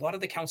a lot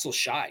of the council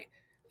shy.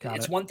 Got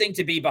It's it. one thing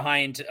to be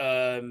behind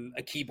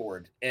a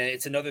keyboard.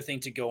 It's another thing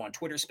to go on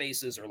Twitter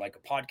Spaces or like a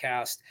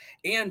podcast.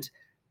 And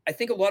I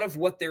think a lot of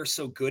what they're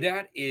so good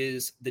at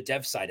is the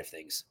dev side of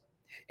things.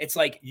 It's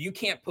like you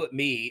can't put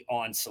me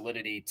on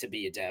Solidity to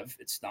be a dev.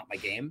 It's not my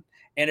game.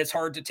 And it's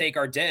hard to take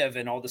our dev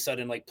and all of a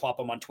sudden like plop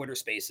them on Twitter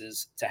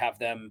Spaces to have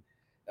them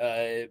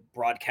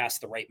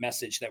broadcast the right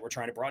message that we're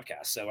trying to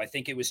broadcast. So I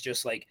think it was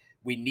just like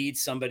we need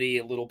somebody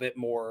a little bit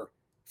more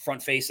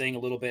front facing, a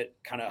little bit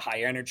kind of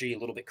high energy, a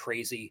little bit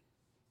crazy.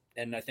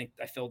 And I think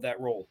I filled that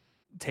role.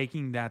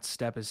 Taking that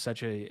step is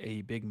such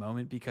a big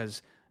moment,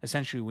 because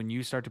essentially when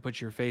you start to put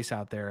your face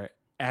out there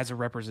as a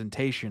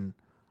representation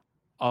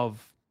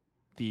of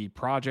the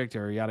project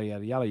or yada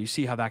yada yada, you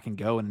see how that can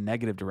go in a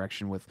negative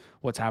direction with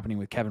what's happening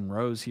with Kevin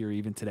Rose here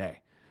even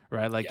today,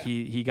 right? Like Yeah.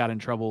 he got in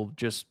trouble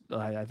just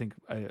I think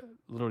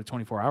literally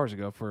 24 hours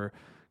ago for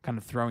kind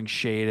of throwing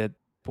shade at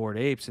Bored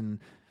Apes, and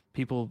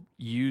people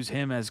use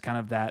him as kind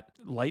of that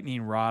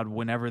lightning rod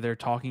whenever they're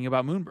talking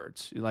about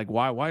moonbirds. You're like,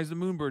 why is the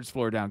moonbirds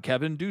floor down?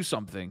 Kevin, do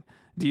something.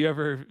 Do you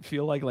ever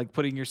feel like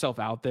putting yourself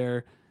out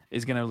there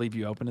is going to leave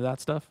you open to that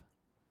stuff?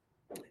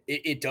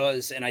 It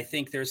does, and I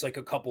think there's like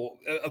a couple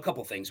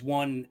things.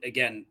 One,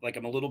 again, like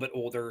I'm a little bit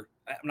older.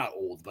 I'm not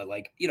old, but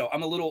like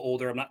I'm a little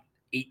older. I'm not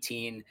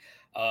 18.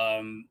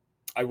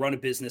 I run a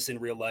business in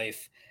real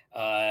life,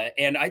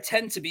 and I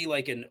tend to be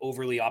like an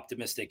overly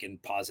optimistic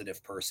and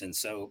positive person.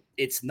 So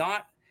it's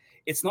not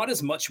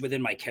as much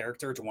within my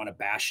character to want to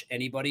bash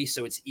anybody.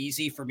 So it's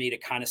easy for me to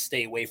kind of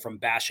stay away from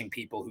bashing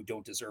people who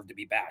don't deserve to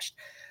be bashed.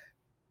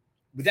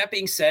 With that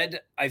being said,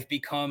 I've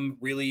become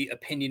really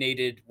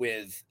opinionated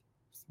with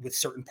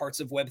certain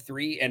parts of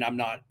Web3, and I'm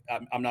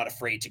not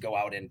afraid to go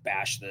out and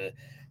bash the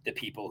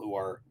people who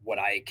are what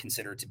I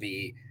consider to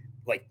be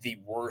like the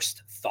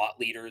worst thought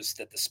leaders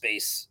that the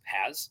space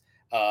has.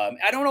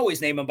 I don't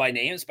always name them by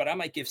names, but I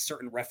might give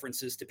certain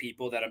references to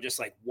people that I'm just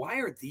like, why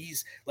are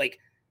these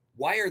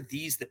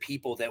the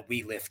people that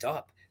we lift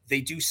up?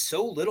 They do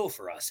so little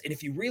for us. And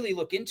if you really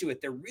look into it,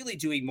 they're really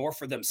doing more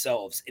for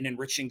themselves and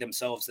enriching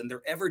themselves than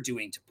they're ever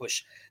doing to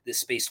push this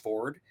space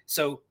forward.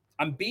 So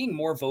I'm being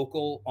more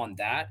vocal on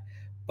that.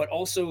 But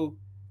also,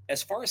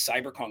 as far as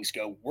CyberKongz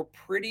go, we're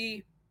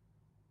pretty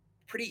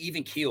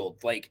even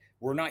keeled. Like,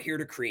 we're not here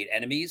to create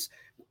enemies.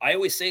 I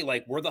always say,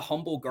 like, we're the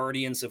humble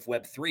guardians of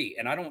Web3.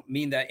 And I don't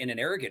mean that in an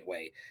arrogant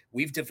way.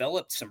 We've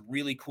developed some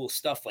really cool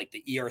stuff like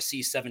the ERC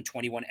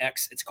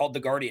 721X. It's called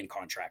the Guardian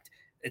contract.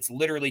 It's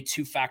literally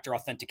two-factor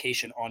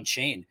authentication on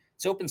chain.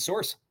 It's open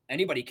source.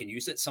 Anybody can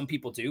use it. Some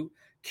people do.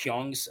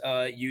 Kyong's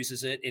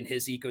uses it in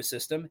his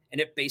ecosystem, and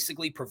it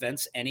basically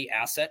prevents any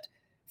asset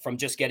from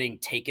just getting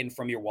taken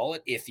from your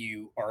wallet if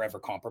you are ever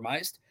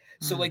compromised.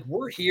 So, Mm. like,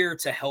 we're here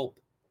to help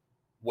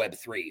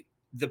Web3.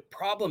 The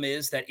problem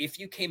is that if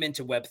you came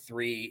into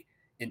Web3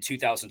 in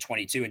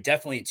 2022 and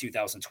definitely in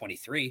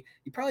 2023,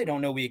 you probably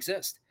don't know we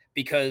exist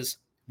because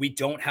we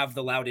don't have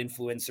the loud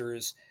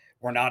influencers.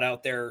 We're not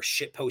out there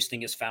shit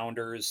posting as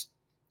founders.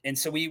 And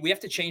so we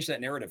have to change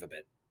that narrative a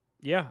bit.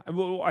 Yeah,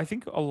 well, I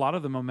think a lot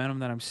of the momentum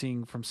that I'm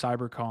seeing from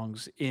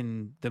CyberKongz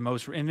in the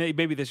most, and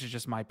maybe this is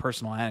just my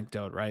personal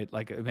anecdote, right?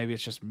 Like maybe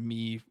it's just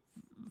me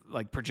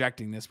like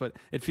projecting this, but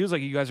it feels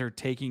like you guys are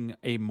taking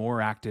a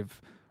more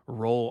active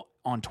role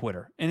on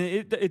Twitter, and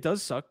it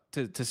does suck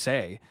to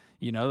say,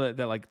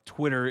 that like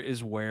Twitter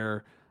is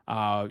where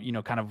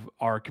kind of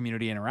our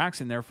community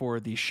interacts, and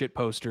therefore the shit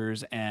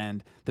posters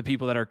and the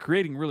people that are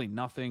creating really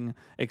nothing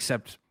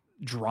except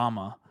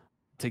drama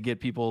to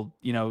get people,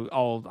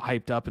 all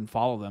hyped up and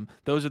follow them.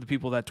 Those are the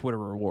people that Twitter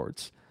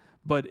rewards.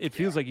 But it Yeah.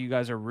 feels like you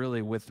guys are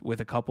really with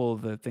a couple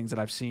of the things that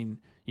I've seen,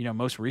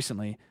 most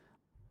recently.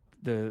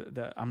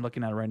 The I'm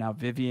looking at it right now.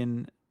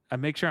 Vivian, I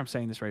make sure I'm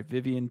saying this right.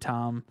 Vivian,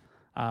 Tom,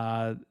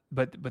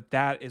 but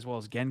that as well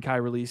as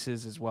Genkai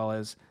releases, as well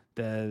as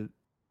the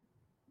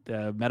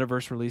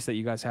metaverse release that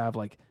you guys have,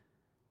 like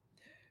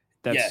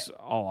Yeah. that's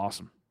all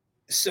awesome.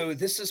 So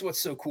this is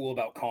what's so cool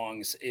about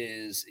Kongs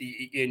is,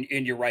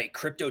 and you're right,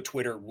 crypto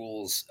Twitter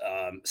rules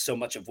so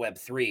much of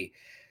Web3.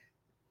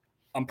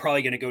 I'm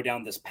probably going to go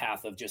down this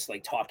path of just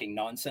like talking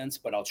nonsense,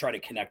 but I'll try to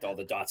connect all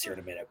the dots here in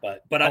a minute.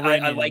 But I'll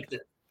rein I you in. like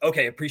that.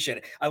 Okay, appreciate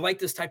it. I like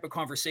this type of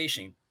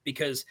conversation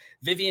because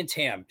Vivian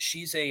Tam,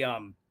 she's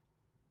an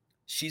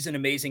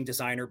amazing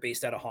designer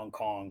based out of Hong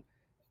Kong,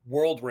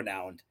 world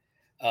renowned.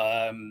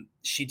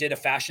 She did a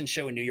fashion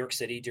show in New York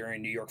City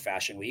during New York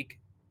Fashion Week.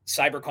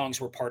 CyberKongz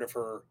were part of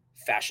her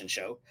fashion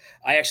show.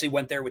 I actually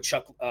went there with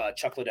Chuck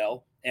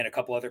Liddell and a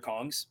couple other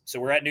Kongs. So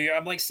we're at New York.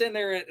 I'm like sitting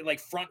there at like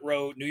front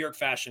row, New York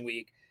Fashion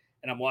Week,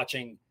 and I'm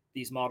watching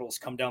these models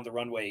come down the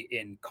runway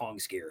in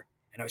Kong's gear.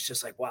 And I was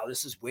just like, wow,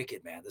 this is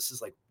wicked, man. This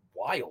is like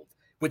wild.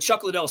 With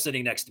Chuck Liddell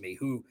sitting next to me,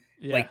 who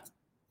like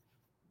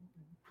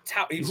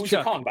who's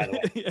Chuck. A Kong, by the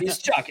way. Yeah. He's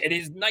Chuck, and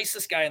he's the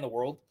nicest guy in the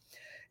world.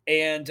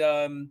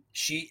 And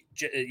she,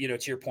 you know,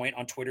 to your point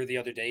on Twitter the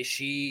other day,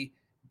 she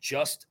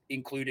just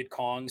included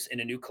Kongs in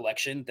a new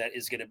collection that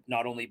is going to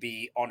not only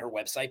be on her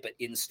website, but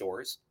in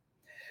stores.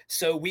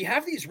 So we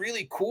have these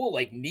really cool,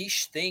 like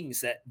niche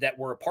things that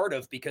we're a part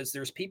of because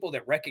there's people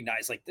that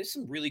recognize like there's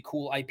some really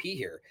cool IP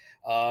here.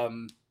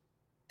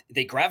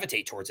 They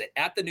gravitate towards it.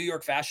 At the New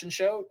York Fashion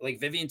Show, like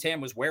Vivian Tam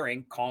was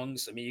wearing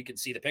Kongs. I mean, you can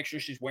see the picture.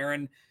 She's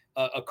wearing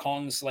a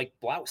Kongs like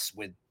blouse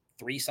with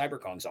 3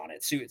 CyberKongz on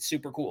it. So it's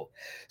super cool.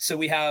 So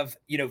we have,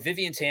 you know,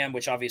 Vivian Tam,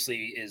 which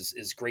obviously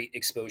is great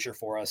exposure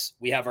for us.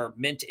 We have our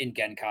mint in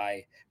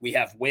Genkai. We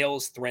have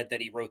Whale's thread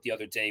that he wrote the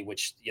other day,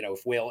 which, you know,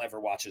 if Whale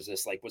ever watches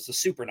this, like was a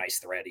super nice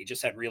thread. He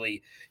just had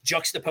really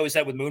juxtaposed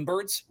that with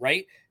Moonbirds,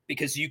 right?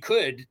 Because you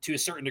could, to a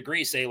certain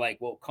degree, say like,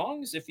 well,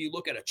 Kongs, if you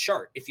look at a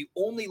chart, if you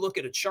only look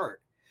at a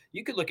chart,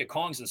 you could look at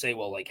Kongs and say,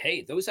 well, like,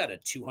 hey, those had a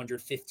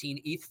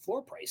 215 ETH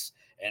floor price.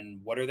 And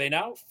what are they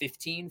now?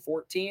 15,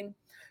 14?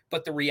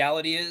 But the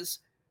reality is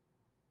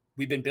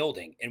we've been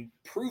building, and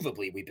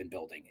provably we've been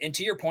building. And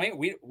to your point,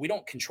 we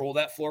don't control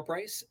that floor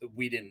price.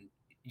 We didn't,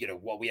 you know,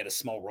 well, we had a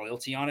small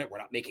royalty on it. We're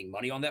not making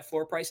money on that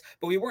floor price,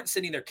 but we weren't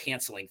sitting there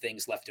canceling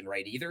things left and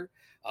right either.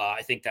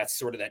 I think that's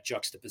sort of that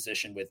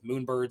juxtaposition with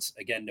Moonbirds.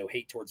 Again, no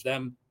hate towards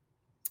them.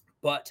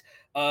 But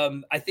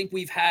I think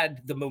we've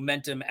had the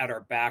momentum at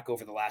our back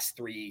over the last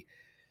three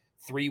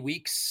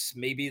weeks,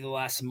 maybe the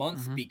last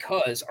month,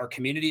 because our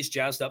community is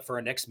jazzed up for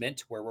our next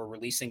mint where we're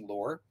releasing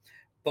lore.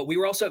 But we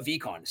were also at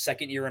VCon,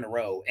 second year in a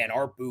row, and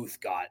our booth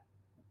got,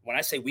 when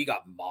I say we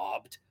got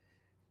mobbed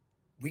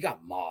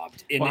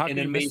in an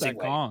amazing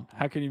way. Kong?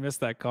 How can you miss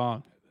that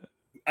Kong?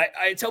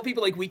 I tell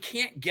people, like, we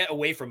can't get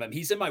away from him.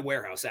 He's in my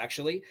warehouse,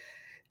 actually.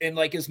 And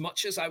like, as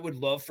much as I would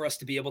love for us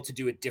to be able to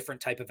do a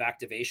different type of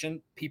activation,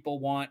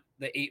 people want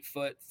the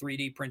 8-foot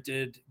 3D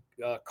printed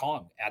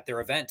Kong at their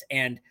event.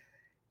 And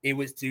it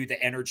was, dude, the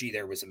energy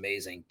there was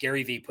amazing.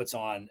 Gary Vee puts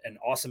on an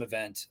awesome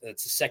event.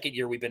 It's the second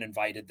year we've been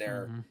invited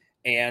there.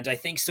 And I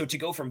think so to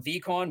go from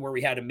VCon, where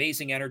we had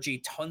amazing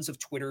energy, tons of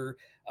Twitter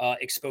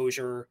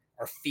exposure,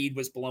 our feed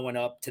was blowing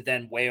up, to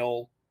then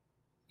Whale,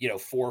 you know,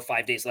 4 or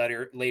 5 days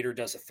later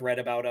does a thread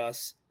about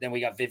us. Then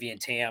we got Vivian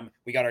Tam.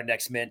 We got our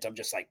next mint. I'm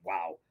just like,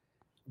 wow.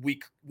 We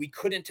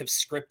couldn't have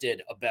scripted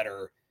a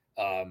better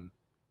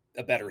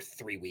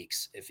 3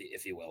 weeks,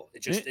 if you will.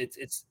 It just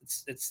it's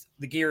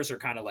the gears are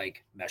kind of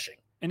like meshing,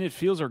 and it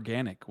feels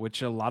organic,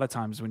 which a lot of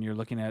times when you're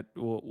looking at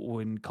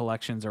when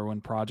collections or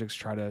when projects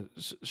try to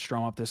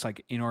strum up this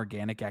like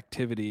inorganic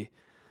activity,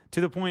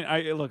 to the point,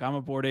 I'm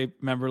a Bored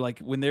Ape member. Like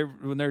when they're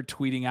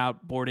tweeting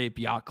out Bored Ape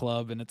Yacht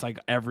Club, and it's like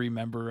every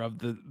member of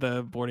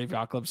the Bored Ape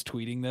Yacht Club's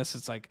tweeting this.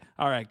 It's like,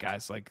 all right,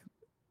 guys, like,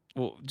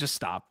 well, just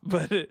stop.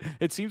 But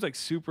it seems like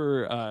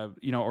super,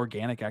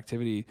 organic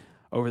activity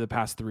over the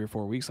past 3 or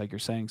 4 weeks, like you're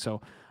saying.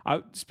 So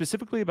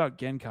specifically about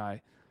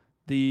Genkai,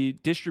 the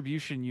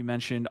distribution you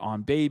mentioned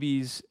on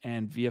babies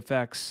and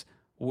VFX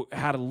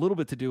had a little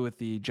bit to do with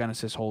the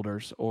Genesis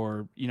holders,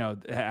 or,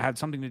 had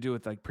something to do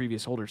with like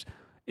previous holders.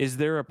 Is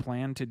there a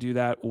plan to do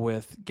that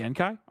with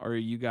Genkai, or are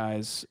you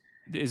guys,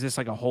 is this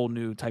like a whole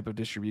new type of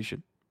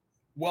distribution?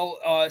 Well,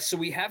 so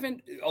we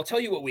haven't. I'll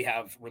tell you what we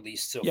have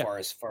released so far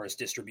as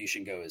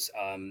distribution goes.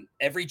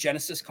 Every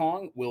Genesis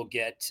Kong will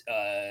get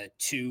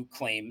 2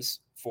 claims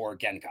for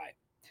Genkai,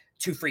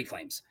 2 free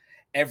claims.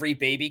 Every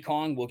baby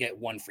Kong will get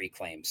 1 free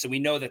claim. So we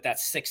know that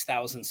that's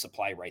 6,000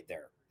 supply right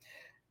there.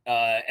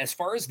 As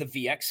far as the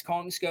VX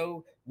Kongs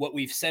go, what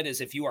we've said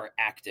is if you are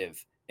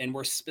active, and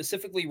we're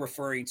specifically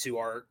referring to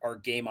our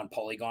game on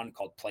Polygon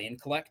called Play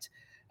and Collect.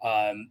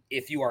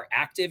 If you are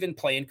active in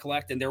Play and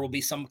Collect, and there will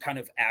be some kind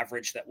of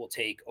average that will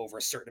take over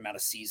a certain amount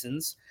of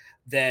seasons,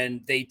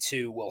 then they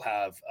too will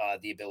have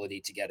the ability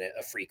to get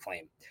a free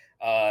claim.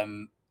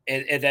 And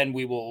then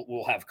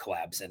we'll have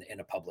collabs in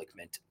a public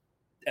mint.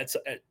 That's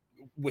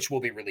which we'll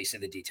be releasing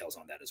the details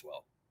on that as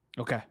well.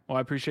 Okay. Well,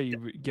 I appreciate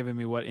you giving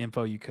me what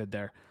info you could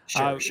there.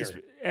 Sure.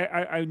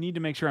 I need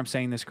to make sure I'm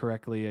saying this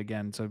correctly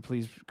again, so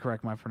please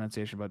correct my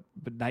pronunciation. But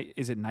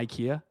is it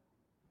Nikia?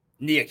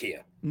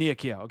 Niakia.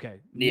 Okay.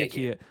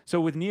 Niakia.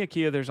 So with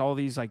Niakia, there's all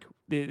these like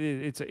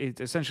it's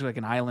essentially like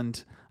an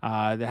island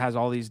that has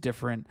all these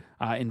different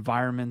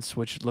environments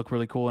which look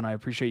really cool, and I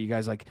appreciate you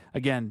guys like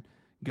again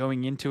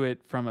going into it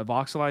from a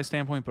voxelized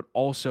standpoint, but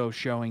also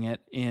showing it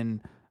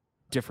in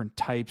different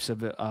types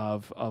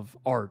of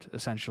art,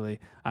 essentially,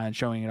 and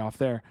showing it off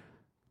there.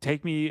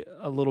 Take me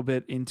a little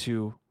bit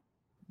into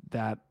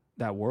that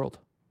world.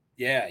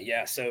 Yeah,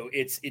 yeah. So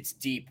it's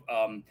deep.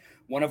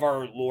 One of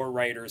our lore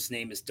writers'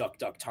 name is Duck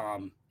Duck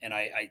Tom, and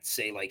I'd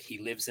say like he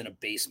lives in a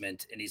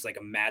basement and he's like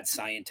a mad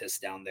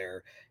scientist down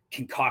there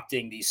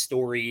concocting these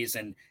stories.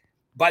 And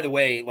by the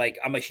way, like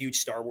I'm a huge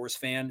Star Wars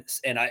fan,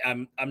 and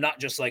I'm not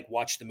just like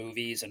watch the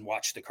movies and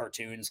watch the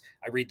cartoons.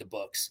 I read the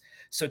books.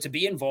 So to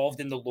be involved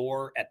in the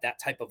lore at that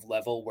type of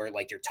level, where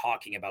like you're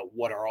talking about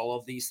what are all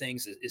of these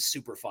things, is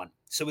super fun.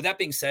 So with that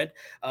being said,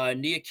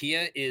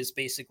 Niakia is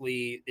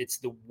basically it's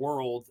the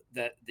world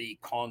that the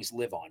Kongs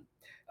live on,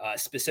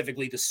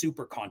 specifically the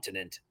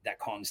supercontinent that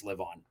Kongs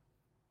live on,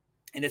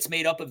 and it's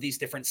made up of these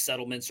different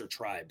settlements or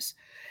tribes.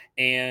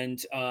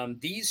 And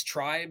these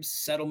tribes,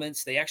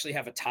 settlements, they actually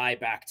have a tie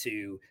back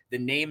to the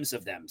names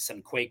of them: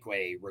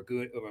 Sanqueque,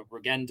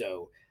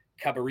 Regendo,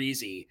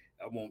 Cabarizi.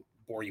 I won't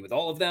bore you with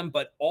all of them,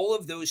 but all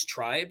of those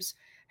tribes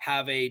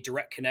have a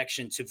direct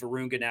connection to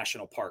Virunga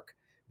National Park,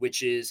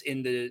 which is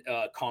in the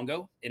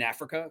Congo in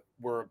Africa.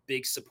 We're a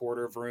big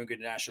supporter of Virunga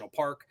National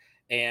Park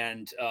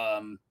and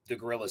the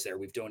gorillas there.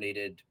 We've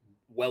donated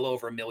well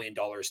over $1 million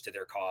to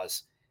their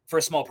cause for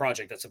a small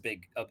project. That's a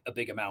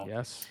big amount.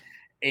 Yes.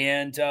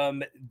 And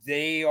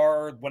they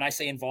are, when I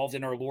say involved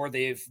in our lore,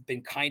 they've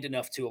been kind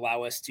enough to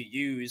allow us to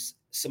use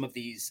some of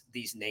these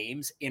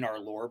names in our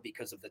lore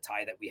because of the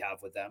tie that we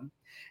have with them.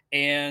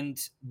 And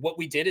what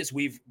we did is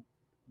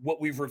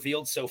what we've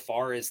revealed so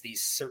far is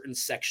these certain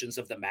sections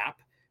of the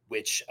map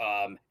which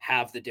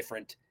have the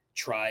different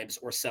tribes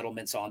or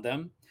settlements on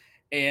them.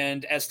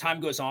 And as time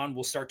goes on,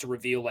 we'll start to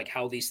reveal like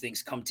how these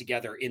things come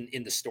together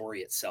in the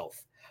story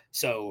itself.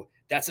 So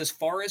that's as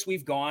far as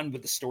we've gone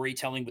with the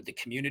storytelling with the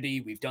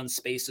community. We've done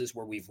spaces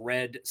where we've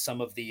read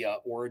some of the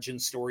origin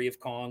story of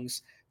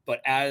Kongs,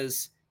 but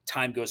as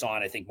time goes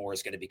on, I think more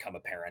is going to become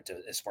apparent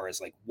as far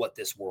as like what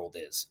this world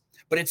is.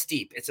 But it's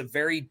deep. It's a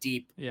very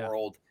deep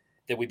world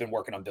that we've been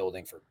working on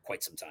building for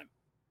quite some time.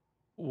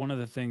 One of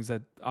the things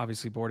that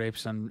obviously Bored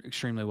Apes done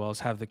extremely well is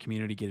have the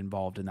community get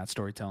involved in that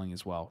storytelling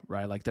as well,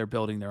 right? Like they're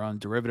building their own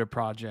derivative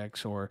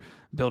projects or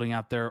building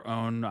out their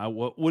own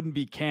what wouldn't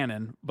be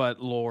canon but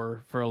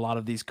lore for a lot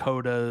of these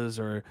codas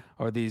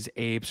or these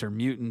apes or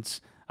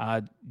mutants.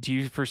 Do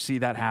you foresee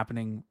that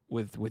happening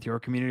with your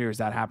community, or is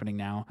that happening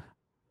now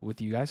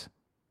with you guys?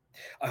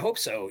 I hope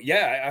so.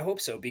 Yeah, I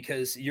hope so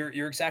because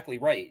you're exactly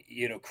right.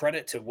 You know,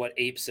 credit to what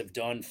apes have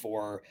done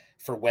for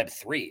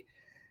Web3.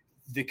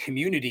 The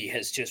community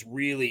has just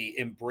really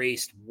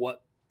embraced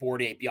what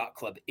Bored Ape Yacht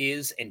Club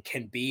is and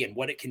can be, and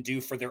what it can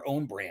do for their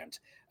own brand.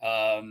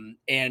 And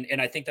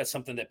I think that's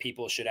something that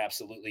people should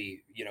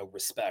absolutely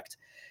respect.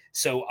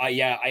 So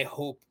I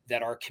hope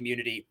that our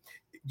community.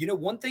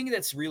 One thing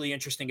that's really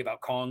interesting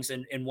about Kongs,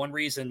 and one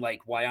reason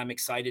like why I'm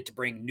excited to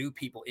bring new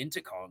people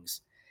into Kongs,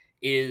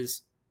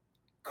 is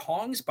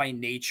Kongs by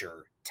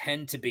nature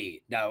tend to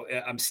be, now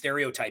I'm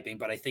stereotyping,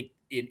 but I think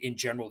in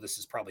general this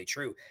is probably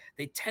true.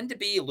 They tend to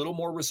be a little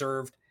more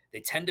reserved. They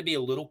tend to be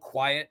a little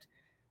quiet.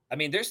 I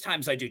mean, there's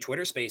times I do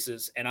Twitter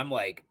spaces and I'm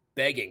like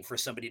begging for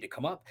somebody to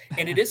come up.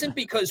 And it isn't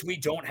because we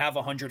don't have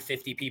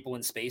 150 people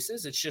in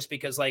spaces. It's just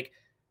because like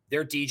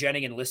they're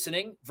degenning and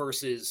listening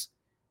versus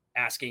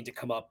asking to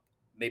come up.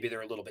 Maybe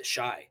they're a little bit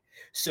shy.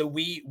 So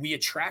we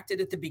attracted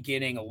at the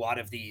beginning a lot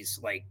of these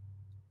like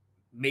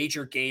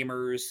major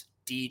gamers,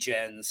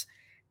 degens.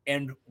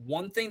 And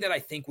one thing that I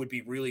think would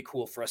be really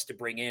cool for us to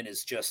bring in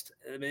is just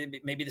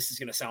maybe this is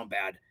going to sound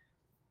bad.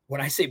 When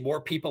I say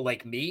more people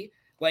like me,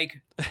 like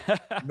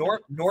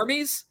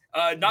normies,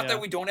 not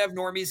that we don't have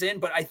normies in,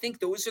 but I think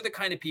those are the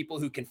kind of people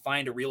who can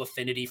find a real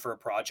affinity for a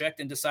project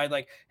and decide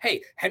like,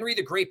 hey, Henry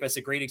the Grape, as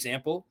a great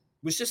example,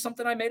 was just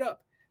something I made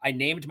up. I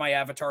named my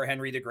avatar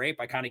Henry the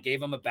Grape. I kind of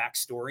gave him a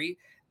backstory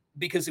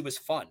because it was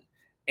fun.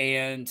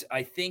 And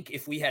I think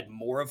if we had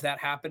more of that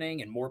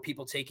happening and more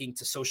people taking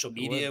to social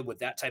media with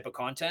that type of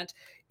content,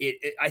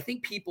 I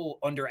think people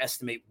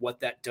underestimate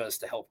what that does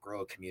to help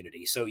grow a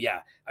community. So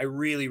yeah, I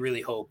really, really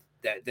hope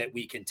that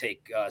we can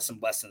take some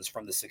lessons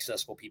from the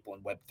successful people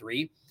in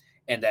Web3,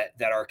 and that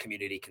our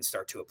community can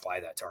start to apply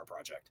that to our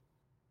project.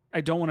 I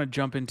don't want to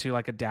jump into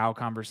like a DAO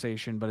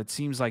conversation, but it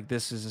seems like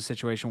this is a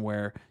situation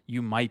where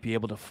you might be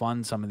able to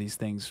fund some of these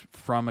things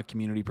from a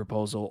community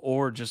proposal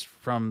or just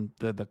from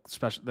the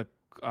special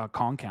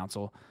Kong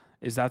Council.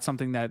 Is that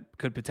something that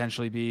could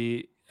potentially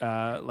be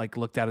like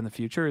looked at in the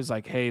future? Is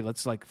like, hey,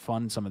 let's like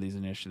fund some of these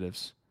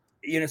initiatives.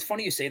 It's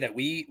funny you say that.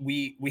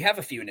 We have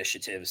a few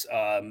initiatives.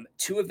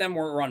 Two of them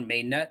were on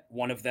mainnet.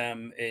 One of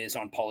them is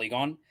on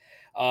Polygon.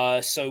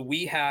 So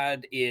we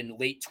had in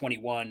late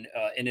 21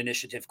 an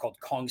initiative called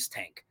Kong's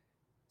Tank.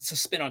 It's a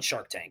spin on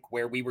Shark Tank,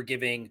 where we were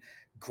giving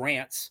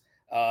grants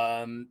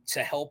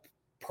to help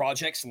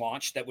projects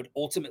launch that would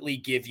ultimately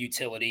give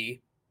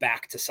utility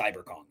back to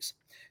CyberKongz.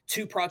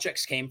 Two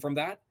projects came from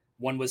that.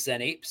 One was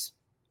Zen Apes.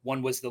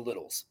 One was the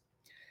Littles.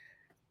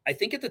 I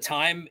think at the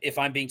time, if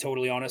I'm being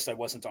totally honest, I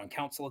wasn't on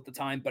council at the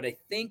time, but I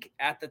think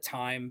at the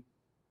time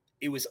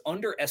it was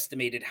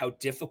underestimated how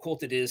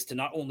difficult it is to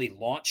not only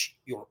launch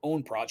your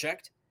own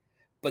project,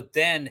 but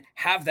then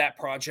have that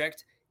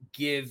project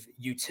give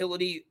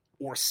utility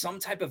or some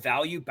type of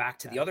value back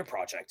to the other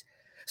project.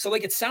 So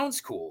like it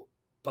sounds cool,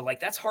 but like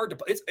that's hard to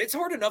it's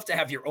hard enough to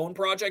have your own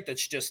project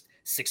that's just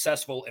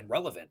successful and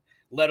relevant,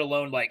 let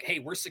alone like, hey,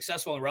 we're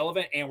successful and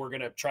relevant and we're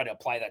going to try to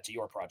apply that to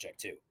your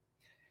project too.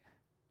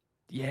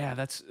 Yeah,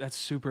 that's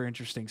super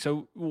interesting.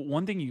 So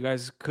one thing you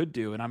guys could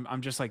do, and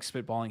I'm just like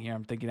spitballing here,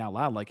 I'm thinking out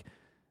loud, like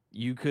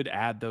you could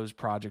add those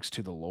projects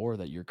to the lore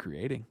that you're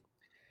creating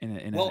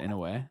Well, in a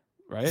way,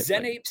 right?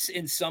 Zen Like, Apes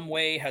in some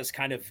way has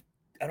kind of,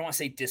 I don't want to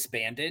say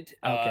disbanded,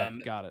 okay,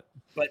 got it.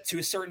 but to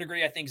a certain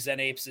degree, I think Zen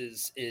Apes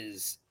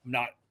is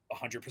not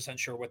 100%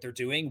 sure what they're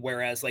doing.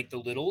 Whereas like the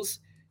Littles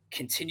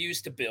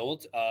continues to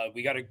build.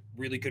 We got a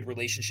really good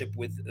relationship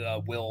with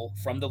Will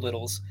from the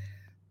Littles.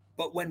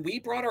 But when we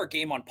brought our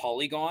game on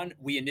Polygon,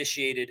 we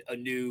initiated a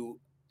new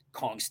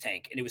Kong's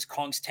Tank, and it was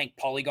Kong's Tank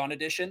Polygon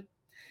Edition.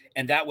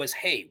 And that was,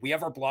 hey, we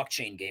have our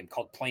blockchain game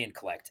called Play and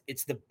Collect.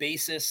 It's the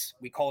basis.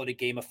 We call it a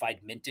gamified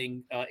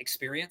minting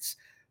experience,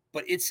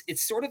 but it's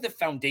sort of the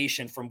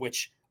foundation from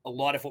which a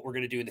lot of what we're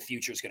going to do in the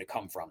future is going to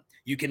come from.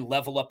 You can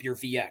level up your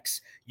VX.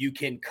 You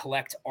can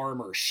collect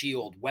armor,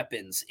 shield,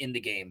 weapons in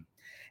the game.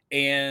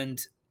 And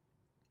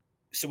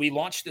so we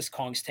launched this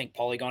Kong's Tank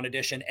Polygon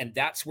Edition, and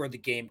that's where the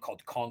game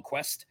called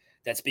Conquest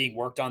that's being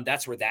worked on,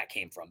 that's where that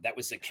came from. That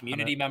was a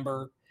community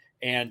member.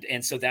 And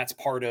so that's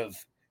part of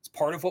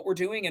what we're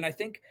doing. And I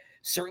think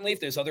certainly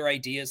if there's other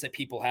ideas that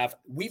people have,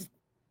 we've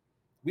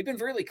been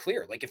really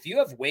clear. Like if you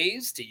have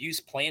ways to use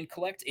Play and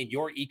Collect in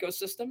your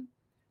ecosystem,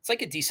 it's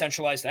like a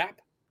decentralized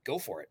app. Go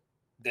for it.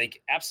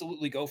 Like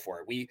absolutely go for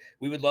it. We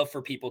would love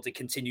for people to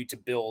continue to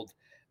build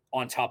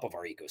on top of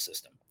our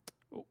ecosystem.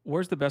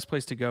 Where's the best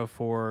place to go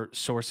for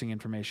sourcing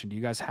information? Do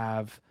you guys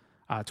have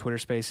Twitter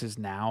Spaces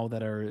now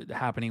that are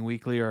happening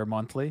weekly or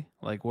monthly?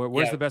 Like,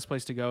 where's the best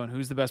place to go, and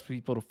who's the best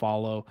people to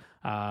follow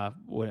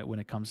when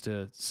it comes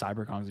to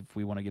CyberKongz if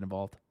we want to get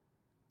involved?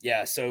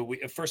 Yeah, so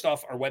first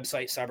off, our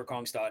website,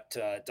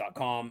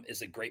 cyberkongs.com,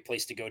 is a great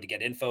place to go to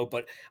get info.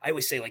 But I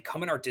always say, like,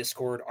 come in our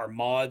Discord, our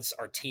mods,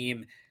 our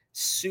team,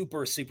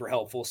 super, super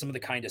helpful. Some of the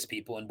kindest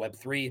people in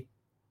Web3.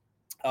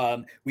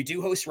 We do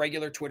host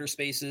regular Twitter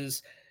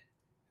Spaces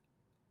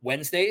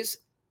Wednesdays.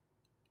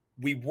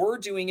 We were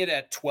doing it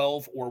at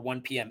 12 or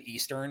 1 p.m.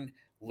 Eastern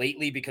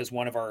lately because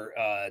one of our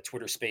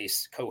Twitter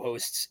Space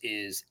co-hosts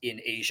is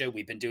in Asia.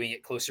 We've been doing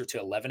it closer to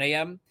 11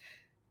 a.m.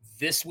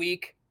 This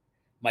week,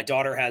 my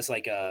daughter has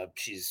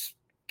she's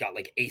got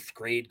like 8th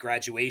grade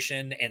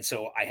graduation. And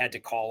so I had to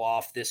call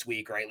off this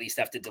week, or at least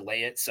have to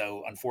delay it.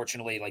 So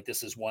unfortunately, like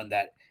this is one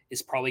that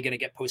is probably going to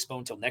get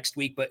postponed till next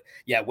week. But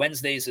yeah,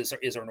 Wednesdays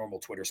is our normal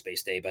Twitter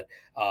Space day. But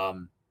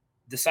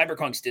the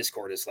CyberKongz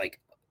Discord is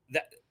like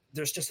that.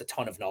 There's just a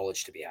ton of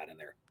knowledge to be had in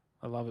there.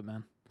 I love it,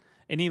 man.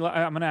 I'm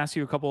going to ask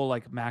you a couple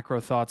like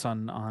macro thoughts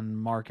on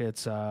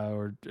markets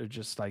or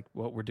just like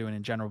what we're doing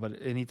in general, but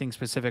anything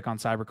specific on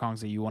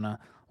CyberKongz that you want to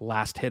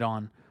last hit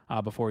on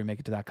before we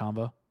make it to that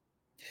combo?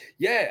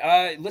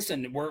 Yeah,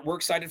 listen, we're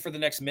excited for the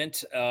next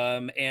mint,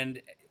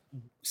 and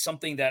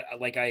something that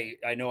like I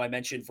know I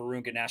mentioned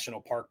Virunga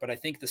National Park, but I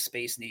think the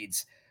space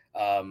needs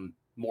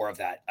more of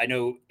that. I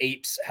know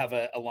apes have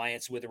an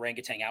alliance with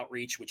Orangutan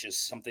Outreach, which is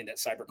something that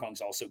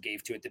CyberKongz also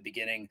gave to at the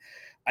beginning.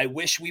 I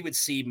wish we would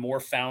see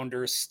more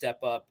founders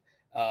step up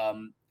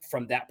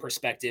from that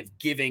perspective,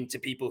 giving to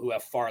people who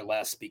have far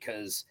less,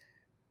 because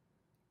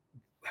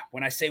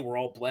when I say we're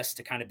all blessed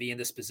to kind of be in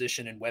this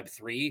position in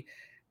Web3,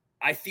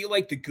 I feel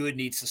like the good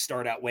needs to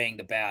start outweighing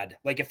the bad.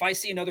 Like if I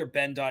see another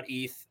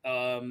Ben.eth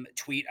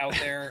tweet out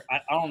there, I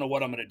don't know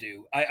what I'm going to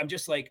do. I'm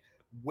just like,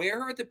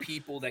 where are the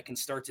people that can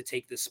start to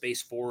take this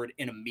space forward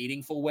in a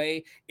meaningful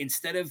way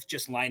instead of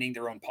just lining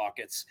their own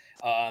pockets?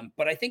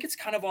 But I think it's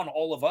kind of on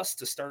all of us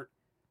to start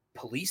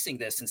policing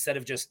this instead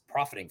of just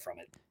profiting from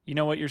it. You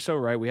know what? You're so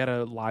right. We had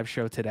a live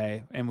show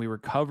today, and we were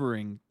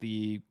covering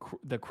the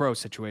Crow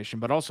situation,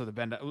 but also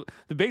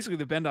basically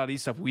the Ben.e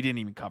stuff we didn't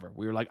even cover.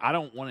 We were like, I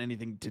don't want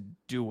anything to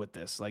do with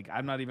this. Like,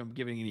 I'm not even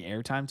giving any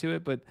airtime to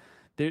it. But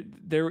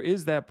there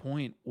is that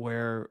point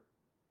where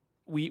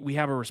we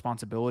have a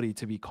responsibility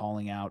to be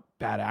calling out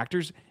bad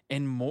actors,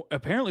 and more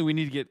apparently we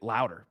need to get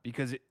louder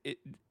because it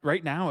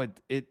right now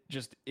it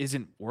just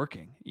isn't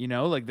working. You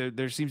know, like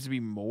there seems to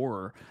be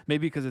more,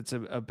 maybe because it's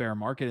a bear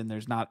market and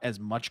there's not as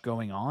much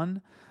going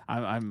on.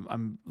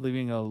 I'm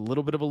leaving a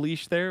little bit of a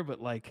leash there, but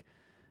like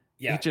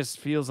Yeah, it just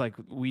feels like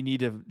we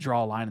need to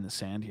draw a line in the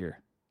sand here.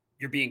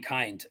 you're being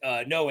kind.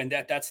 No, and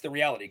that's the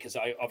reality, because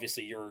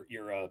obviously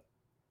you're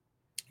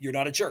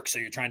not a jerk, so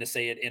you're trying to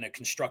say it in a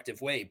constructive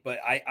way. But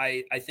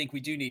I think we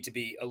do need to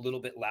be a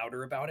little bit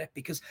louder about it,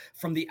 because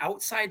from the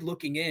outside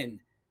looking in,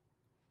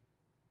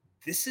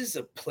 this is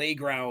a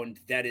playground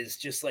that is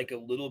just like a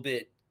little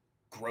bit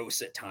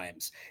gross at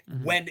times.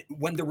 Mm-hmm.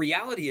 When the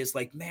reality is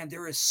like, man,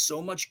 there is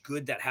so much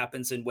good that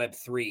happens in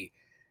Web3.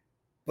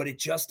 but it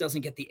just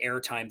doesn't get the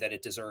airtime that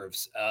it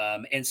deserves.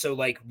 And so,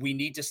 like, we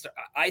need to start.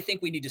 I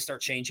think we need to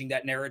start changing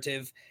that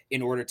narrative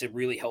in order to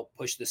really help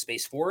push the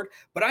space forward.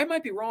 But I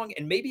might be wrong,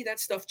 and maybe that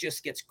stuff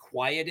just gets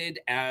quieted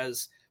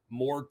as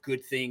more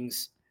good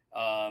things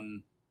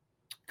um,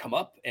 come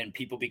up and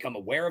people become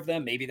aware of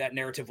them. Maybe that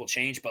narrative will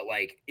change. But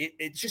like,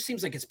 it just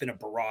seems like it's been a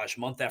barrage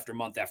month after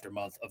month after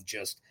month of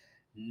just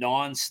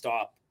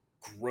nonstop,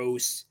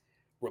 gross,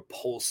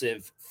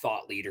 repulsive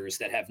thought leaders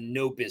that have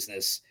no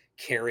business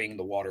carrying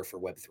the water for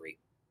Web3.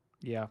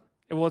 Yeah.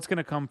 Well, it's going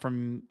to come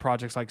from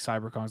projects like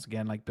CyberKongz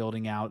again, like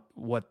building out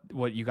what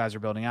you guys are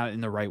building out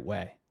in the right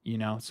way.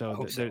 I So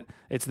hope so.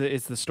 it's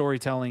the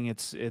storytelling.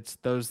 It's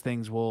those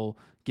things will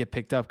get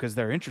picked up because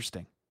they're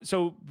interesting.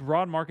 So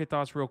broad market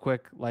thoughts, real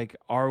quick. Like,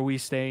 are we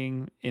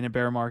staying in a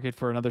bear market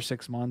for another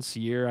 6 months,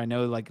 year? I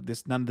know like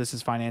this, none of this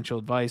is financial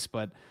advice,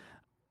 but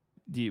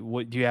do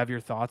you have your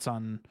thoughts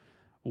on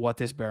what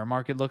this bear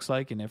market looks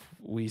like, and if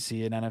we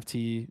see an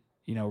NFT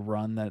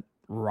run that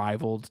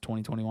rivaled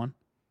 2021?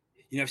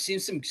 I've seen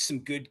some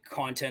good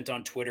content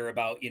on Twitter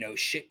about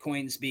shit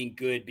coins being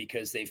good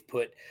because they've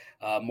put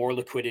more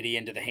liquidity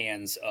into the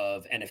hands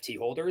of NFT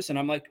holders, and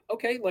I'm like,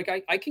 okay, like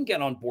I can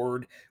get on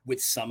board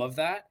with some of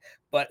that,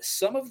 but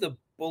some of the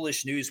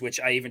bullish news,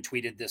 which I even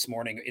tweeted this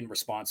morning in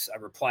response, I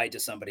replied to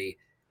somebody,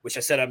 which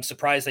I said I'm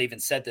surprised I even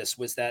said this,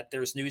 was that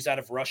there's news out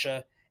of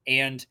Russia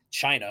and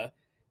China,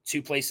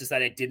 two places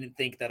that I didn't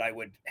think that I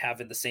would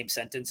have in the same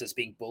sentence as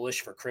being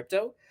bullish for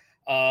crypto.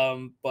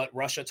 But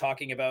Russia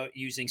talking about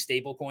using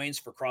stable coins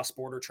for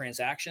cross-border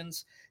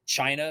transactions,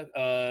 China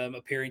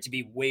appearing to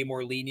be way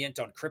more lenient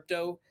on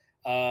crypto.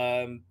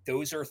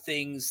 Those are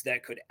things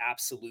that could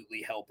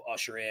absolutely help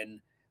usher in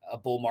a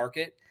bull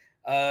market.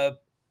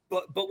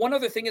 But one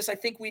other thing is, I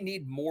think we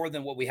need more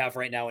than what we have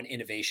right now in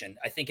innovation.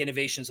 I think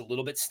innovation is a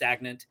little bit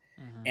stagnant,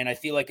 Mm-hmm. and I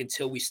feel like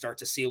until we start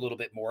to see a little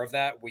bit more of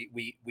that, we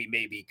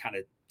may be kind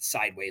of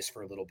sideways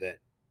for a little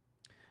bit.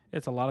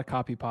 It's a lot of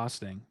copy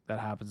pasting that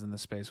happens in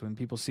this space. When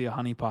people see a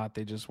honeypot,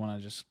 they just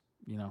want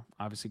to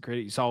obviously create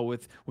it. You saw it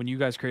with when you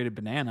guys created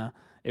Banana.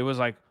 It was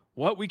like,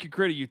 what, we could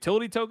create a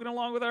utility token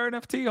along with our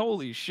NFT?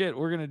 Holy shit,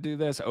 we're gonna do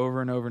this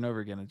over and over and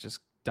over again. It just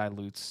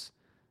dilutes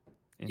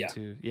Yeah,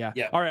 into, yeah.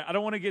 yeah. All right, I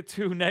don't want to get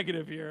too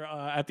negative here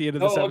at the end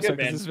of No, this all episode good,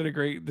 because man. this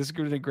has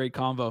been a great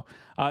convo.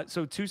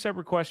 So two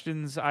separate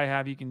questions I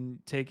have. You can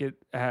take it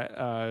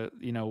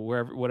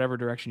wherever, whatever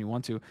direction you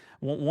want to.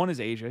 One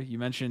is Asia. You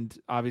mentioned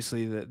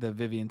obviously the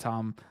Vivian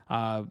Tom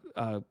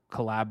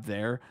collab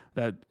there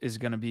that is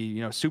going to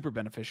be super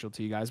beneficial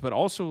to you guys, but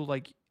also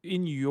like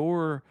in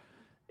your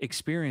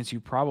experience, you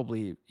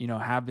probably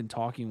have been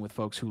talking with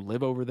folks who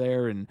live over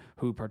there and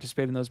who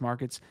participate in those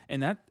markets,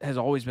 and that has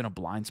always been a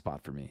blind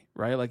spot for me,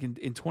 right? Like in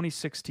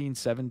 2016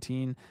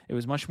 17, it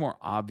was much more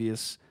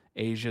obvious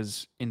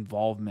Asia's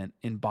involvement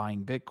in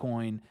buying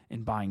Bitcoin,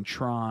 in buying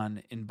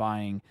Tron, in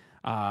buying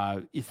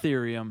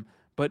Ethereum.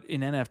 But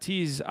in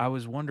NFTs, I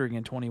was wondering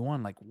in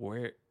 21, like,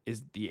 where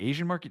is the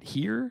Asian market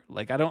here?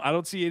 Like, I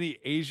don't see any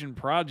Asian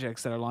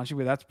projects that are launching,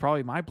 but that's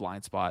probably my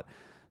blind spot.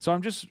 So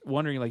I'm just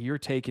wondering, like, your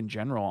take in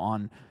general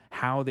on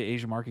how the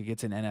Asian market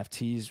gets in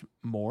NFTs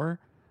more,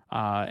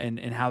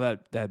 and how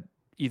that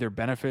either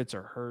benefits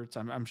or hurts.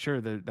 I'm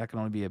sure that can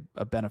only be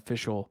a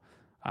beneficial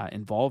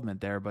involvement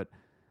there, but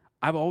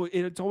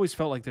it's always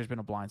felt like there's been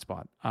a blind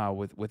spot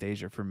with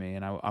Asia for me,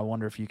 and I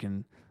wonder if you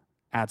can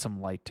add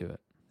some light to it.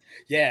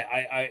 Yeah,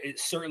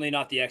 it's certainly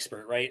not the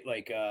expert, right?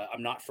 Like,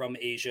 I'm not from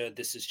Asia.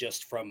 This is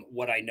just from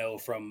what I know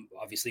from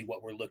obviously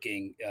what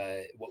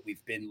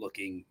we've been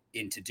looking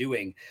into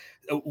doing.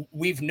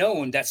 We've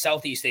known that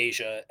Southeast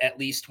Asia, at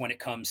least when it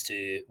comes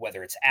to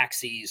whether it's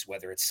Axes,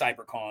 whether it's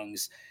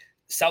CyberKongz,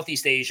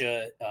 Southeast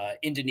Asia,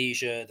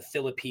 Indonesia, the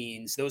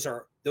Philippines, those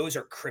are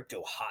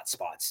crypto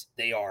hotspots.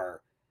 They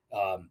are,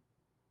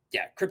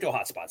 yeah, crypto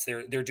hotspots.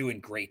 They're doing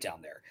great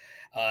down there.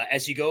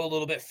 As you go a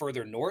little bit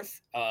further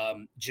north,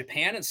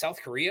 Japan and South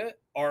Korea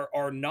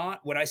are not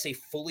what I say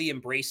fully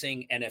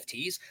embracing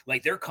NFTs.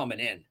 Like, they're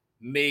coming in.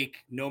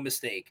 Make no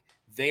mistake,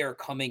 they are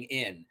coming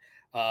in,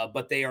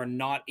 but they are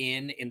not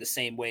in the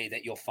same way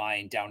that you'll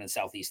find down in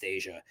Southeast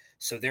Asia.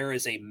 So there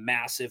is a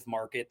massive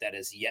market that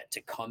is yet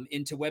to come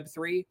into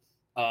Web3.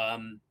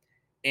 Um,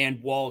 and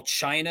while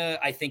China,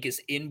 I think, is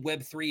in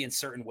Web3 in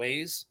certain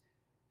ways,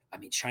 I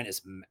mean,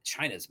 China's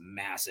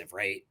massive,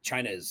 right?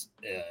 China's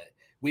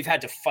we've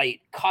had to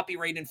fight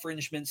copyright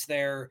infringements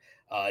there,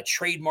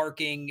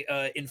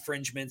 trademarking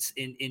infringements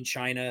in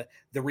China.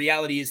 The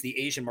reality is the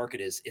Asian market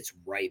it's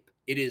ripe.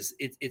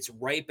 It's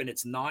ripe, and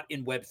it's not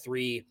in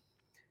Web3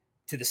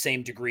 to the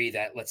same degree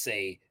that, let's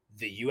say,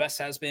 the US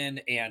has been,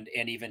 and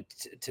even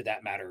to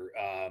that matter,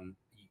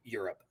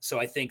 Europe. So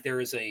I think there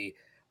is a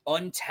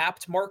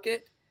untapped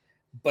market,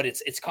 but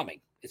it's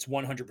coming. It's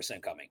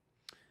 100% coming.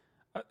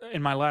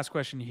 And my last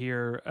question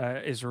here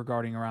is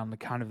regarding around the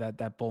kind of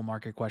that bull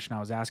market question I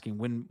was asking.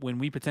 When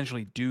we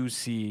potentially do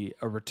see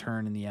a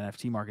return in the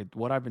NFT market,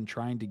 what I've been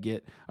trying to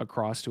get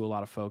across to a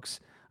lot of folks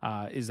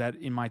is that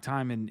in my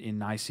time in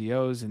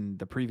ICOs and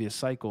the previous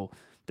cycle,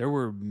 there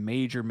were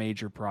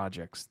major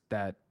projects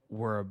that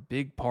were a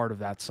big part of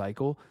that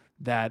cycle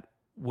that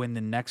when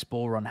the next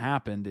bull run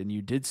happened and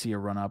you did see a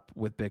run up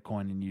with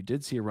Bitcoin and you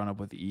did see a run up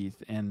with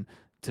ETH and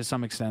to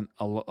some extent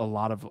a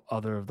lot of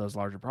other of those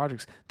larger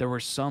projects, there were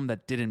some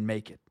that didn't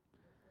make it.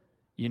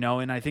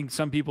 And I think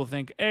some people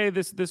think, hey,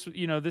 this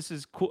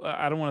is cool.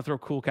 I don't want to throw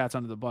Cool Cats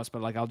under the bus,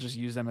 but like I'll just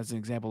use them as an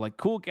example. Like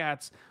Cool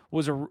Cats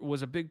was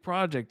a big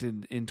project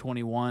in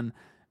 21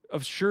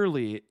 of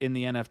surely in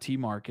the NFT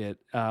market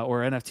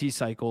or NFT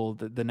cycle,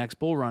 the next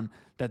bull run,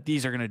 that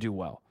these are going to do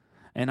well.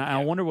 And I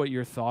Yeah. wonder what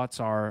your thoughts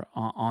are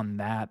on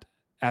that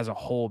as a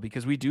whole,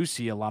 because we do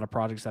see a lot of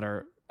projects that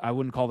are, I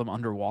wouldn't call them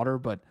underwater,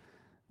 but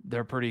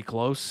they're pretty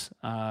close,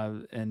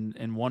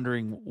 and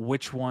wondering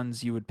which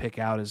ones you would pick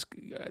out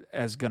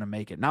as gonna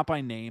make it, not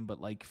by name,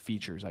 but like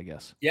features, I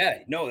guess.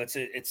 Yeah, no, that's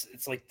it.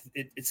 It's like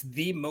it's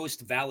the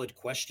most valid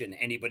question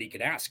anybody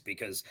could ask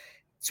because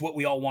it's what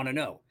we all want to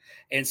know.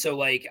 And so,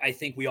 like, I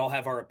think we all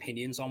have our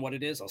opinions on what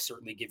it is. I'll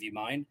certainly give you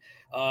mine.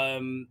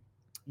 Um,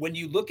 when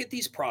you look at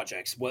these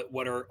projects,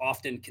 what are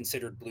often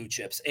considered blue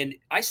chips, and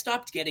I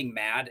stopped getting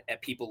mad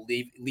at people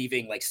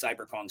leaving like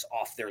CyberKongz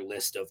off their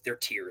list of their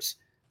tiers,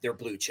 their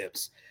blue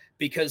chips,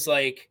 because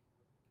like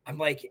I'm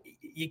like,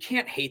 you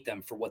can't hate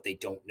them for what they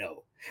don't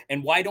know.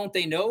 And why don't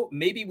they know?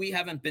 Maybe we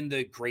haven't been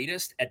the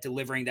greatest at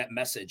delivering that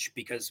message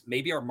because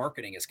maybe our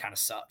marketing has kind of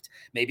sucked.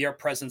 Maybe our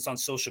presence on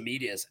social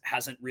medias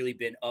hasn't really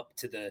been up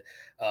to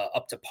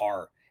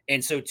par.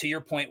 And so, to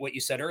your point, what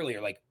you said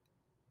earlier, like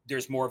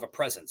there's more of a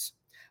presence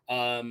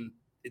um,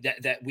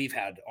 that we've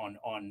had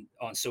on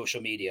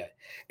social media.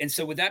 And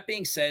so, with that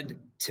being said,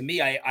 to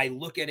me, I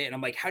look at it and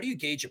I'm like, how do you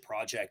gauge a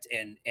project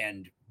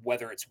and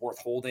whether it's worth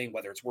holding,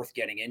 whether it's worth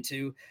getting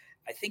into?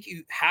 I think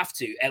you have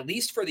to, at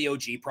least for the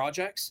OG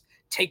projects,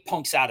 take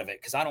punks out of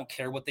it because I don't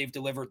care what they've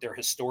delivered. They're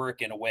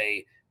historic in a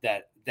way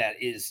that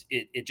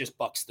it just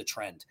bucks the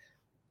trend.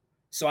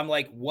 So I'm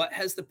like, what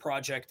has the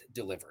project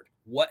delivered?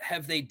 What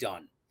have they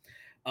done?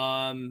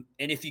 And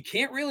if you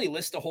can't really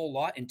list a whole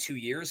lot in 2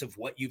 years of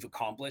what you've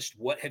accomplished,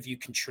 what have you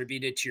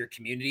contributed to your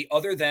community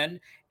other than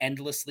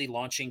endlessly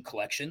launching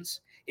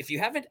collections? If you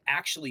haven't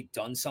actually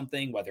done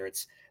something, whether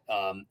it's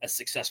a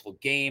successful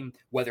game,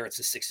 whether it's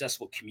a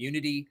successful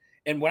community,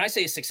 and when I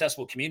say a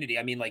successful community,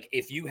 I mean like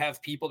if you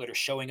have people that are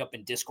showing up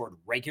in Discord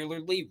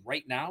regularly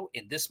right now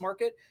in this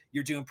market,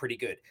 you're doing pretty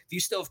good. If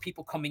you still have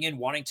people coming in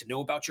wanting to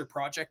know about your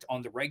project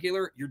on the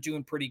regular, you're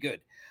doing pretty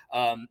good.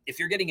 If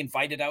you're getting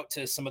invited out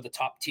to some of the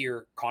top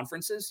tier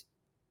conferences,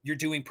 you're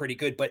doing pretty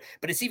good. But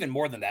it's even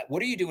more than that.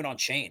 What are you doing on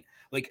chain?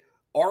 Like,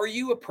 are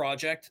you a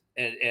project?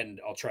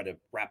 And I'll try to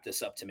wrap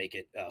this up to make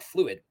it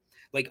fluid.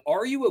 Like,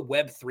 are you a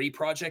Web3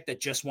 project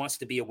that just wants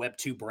to be a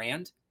Web2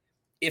 brand?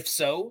 If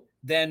so,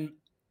 then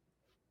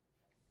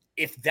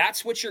if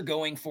that's what you're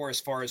going for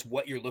as far as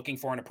what you're looking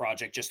for in a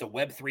project, just a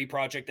Web3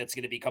 project that's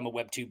going to become a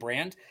Web2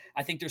 brand,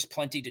 I think there's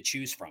plenty to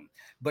choose from.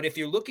 But if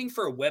you're looking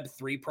for a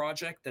Web3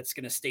 project that's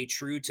going to stay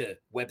true to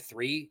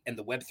Web3 and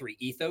the Web3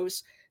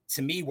 ethos,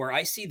 to me, where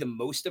I see the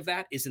most of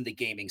that is in the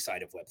gaming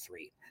side of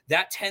Web3.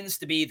 That tends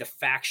to be the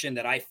faction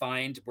that I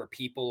find where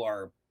people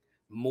are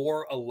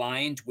more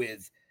aligned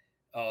with,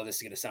 oh, this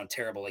is going to sound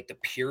terrible, like the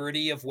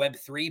purity of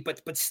Web3,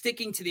 but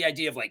sticking to the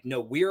idea of like,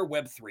 no, we're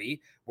Web3,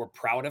 we're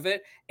proud of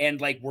it, and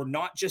like we're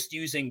not just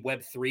using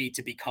Web3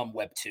 to become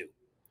Web2.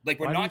 Like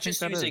we're Why do you not think just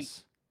that using,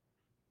 is?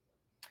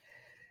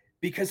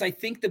 because I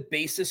think the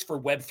basis for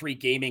Web3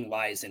 gaming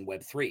lies in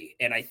Web3,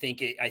 and I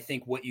think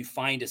what you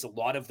find is a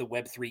lot of the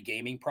Web3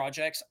 gaming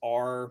projects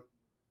are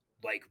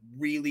like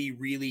really,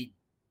 really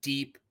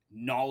deep,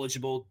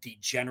 knowledgeable,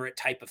 degenerate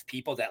type of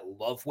people that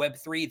love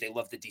Web3. They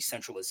love the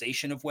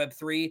decentralization of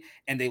Web3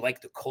 and they like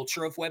the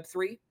culture of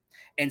Web3.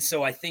 And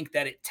so I think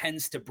that it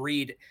tends to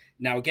breed.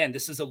 Now, again,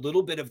 this is a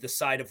little bit of the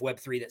side of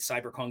Web3 that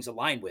CyberKongz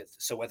aligned with.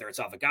 So whether it's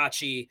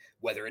Avagachi,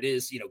 whether it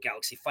is,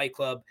 Galaxy Fight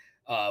Club,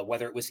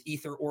 whether it was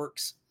Ether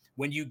Orcs,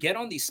 when you get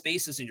on these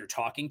spaces and you're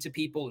talking to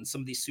people in some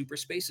of these super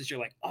spaces, you're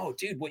like, oh,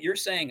 dude, what you're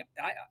saying,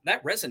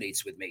 that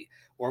resonates with me.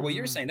 Or what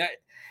you're Mm. saying that,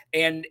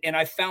 and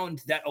I found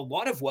that a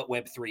lot of what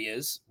Web3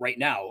 is right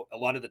now, a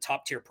lot of the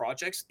top tier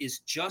projects is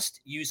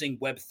just using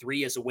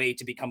Web3 as a way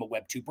to become a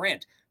Web2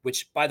 brand,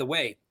 which by the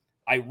way,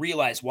 I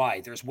realize why.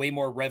 There's way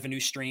more revenue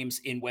streams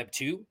in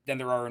Web2 than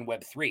there are in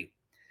Web3.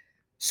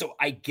 So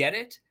I get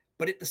it,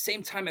 but at the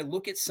same time, I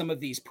look at some of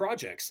these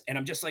projects and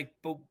I'm just like,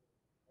 but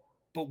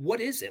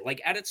what is it?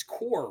 Like at its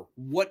core,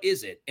 what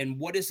is it? And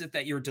what is it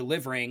that you're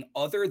delivering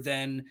other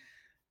than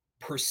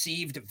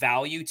perceived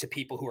value to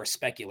people who are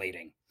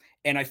speculating?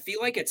 And I feel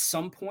like at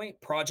some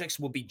point projects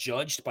will be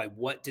judged by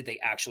what did they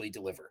actually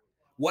deliver?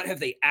 What have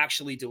they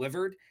actually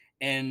delivered?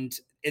 And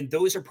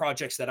those are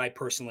projects that I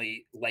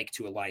personally like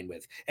to align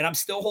with. And I'm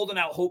still holding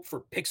out hope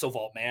for Pixel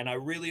Vault, man. I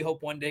really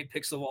hope one day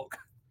Pixel Vault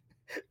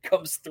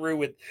comes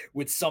through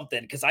with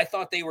something because I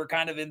thought they were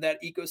kind of in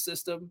that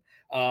ecosystem.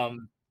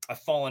 I've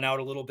fallen out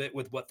a little bit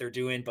with what they're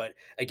doing, but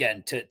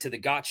again, to the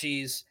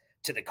gotchis,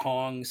 to the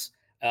Kongs,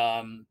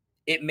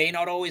 it may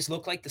not always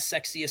look like the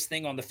sexiest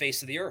thing on the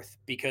face of the earth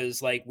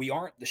because like we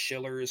aren't the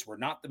shillers, we're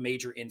not the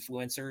major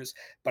influencers.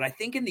 But I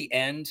think in the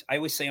end, I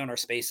always say on our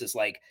spaces,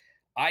 like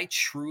I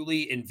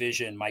truly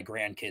envision my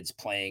grandkids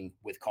playing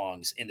with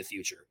Kongs in the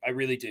future. I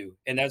really do.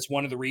 And that's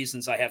one of the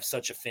reasons I have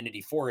such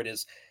affinity for it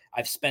is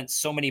I've spent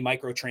so many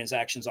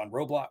microtransactions on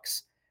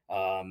Roblox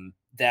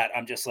that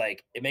I'm just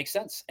like, it makes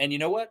sense. And you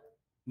know what?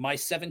 My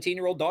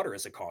 17-year-old daughter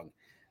is a Kong.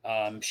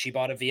 She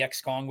bought a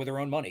VX Kong with her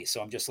own money.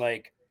 So I'm just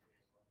like,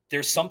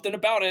 there's something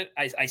about it.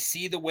 I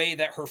see the way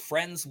that her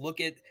friends look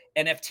at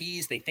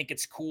NFTs. They think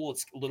it's cool.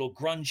 It's a little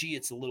grungy.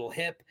 It's a little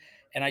hip.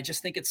 And I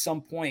just think at some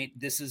point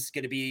this is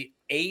going to be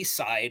a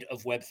side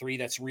of Web3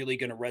 that's really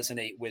going to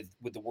resonate with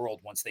the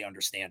world once they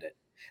understand it.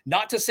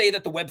 Not to say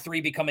that the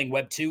Web3 becoming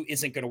Web2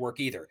 isn't going to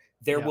work either.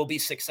 There Yeah. will be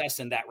success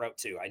in that route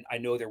too. I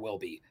know there will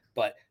be.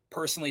 But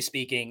personally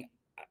speaking,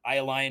 I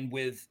align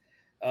with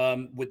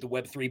the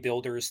Web3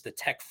 builders, the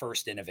tech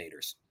first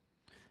innovators.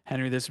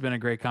 Henry, this has been a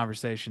great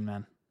conversation,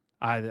 man.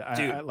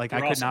 Dude, Like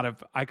you're awesome.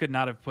 I could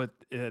not have put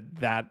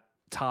that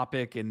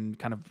topic and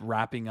kind of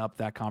wrapping up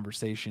that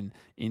conversation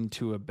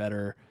into a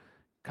better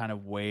kind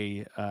of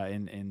way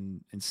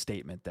in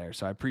statement there.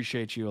 So I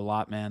appreciate you a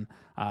lot, man.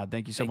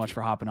 Thank you so Thank much you.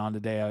 for hopping on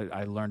today.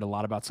 I learned a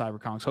lot about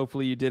CyberKongz.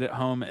 Hopefully you did at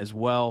home as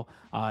well.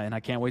 And I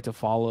can't wait to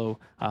follow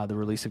the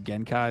release of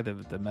Genkai,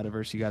 the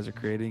metaverse you guys are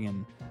creating.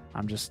 And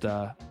I'm just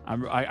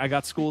I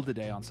got schooled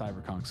today on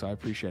CyberKongz, so I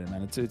appreciate it,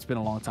 man. It's been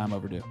a long time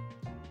overdue.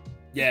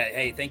 Yeah.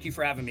 Hey, thank you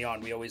for having me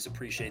on. We always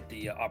appreciate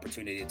the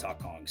opportunity to talk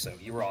Kong. So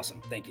you were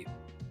awesome. Thank you.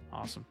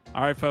 Awesome.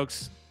 All right,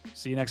 folks.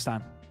 See you next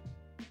time.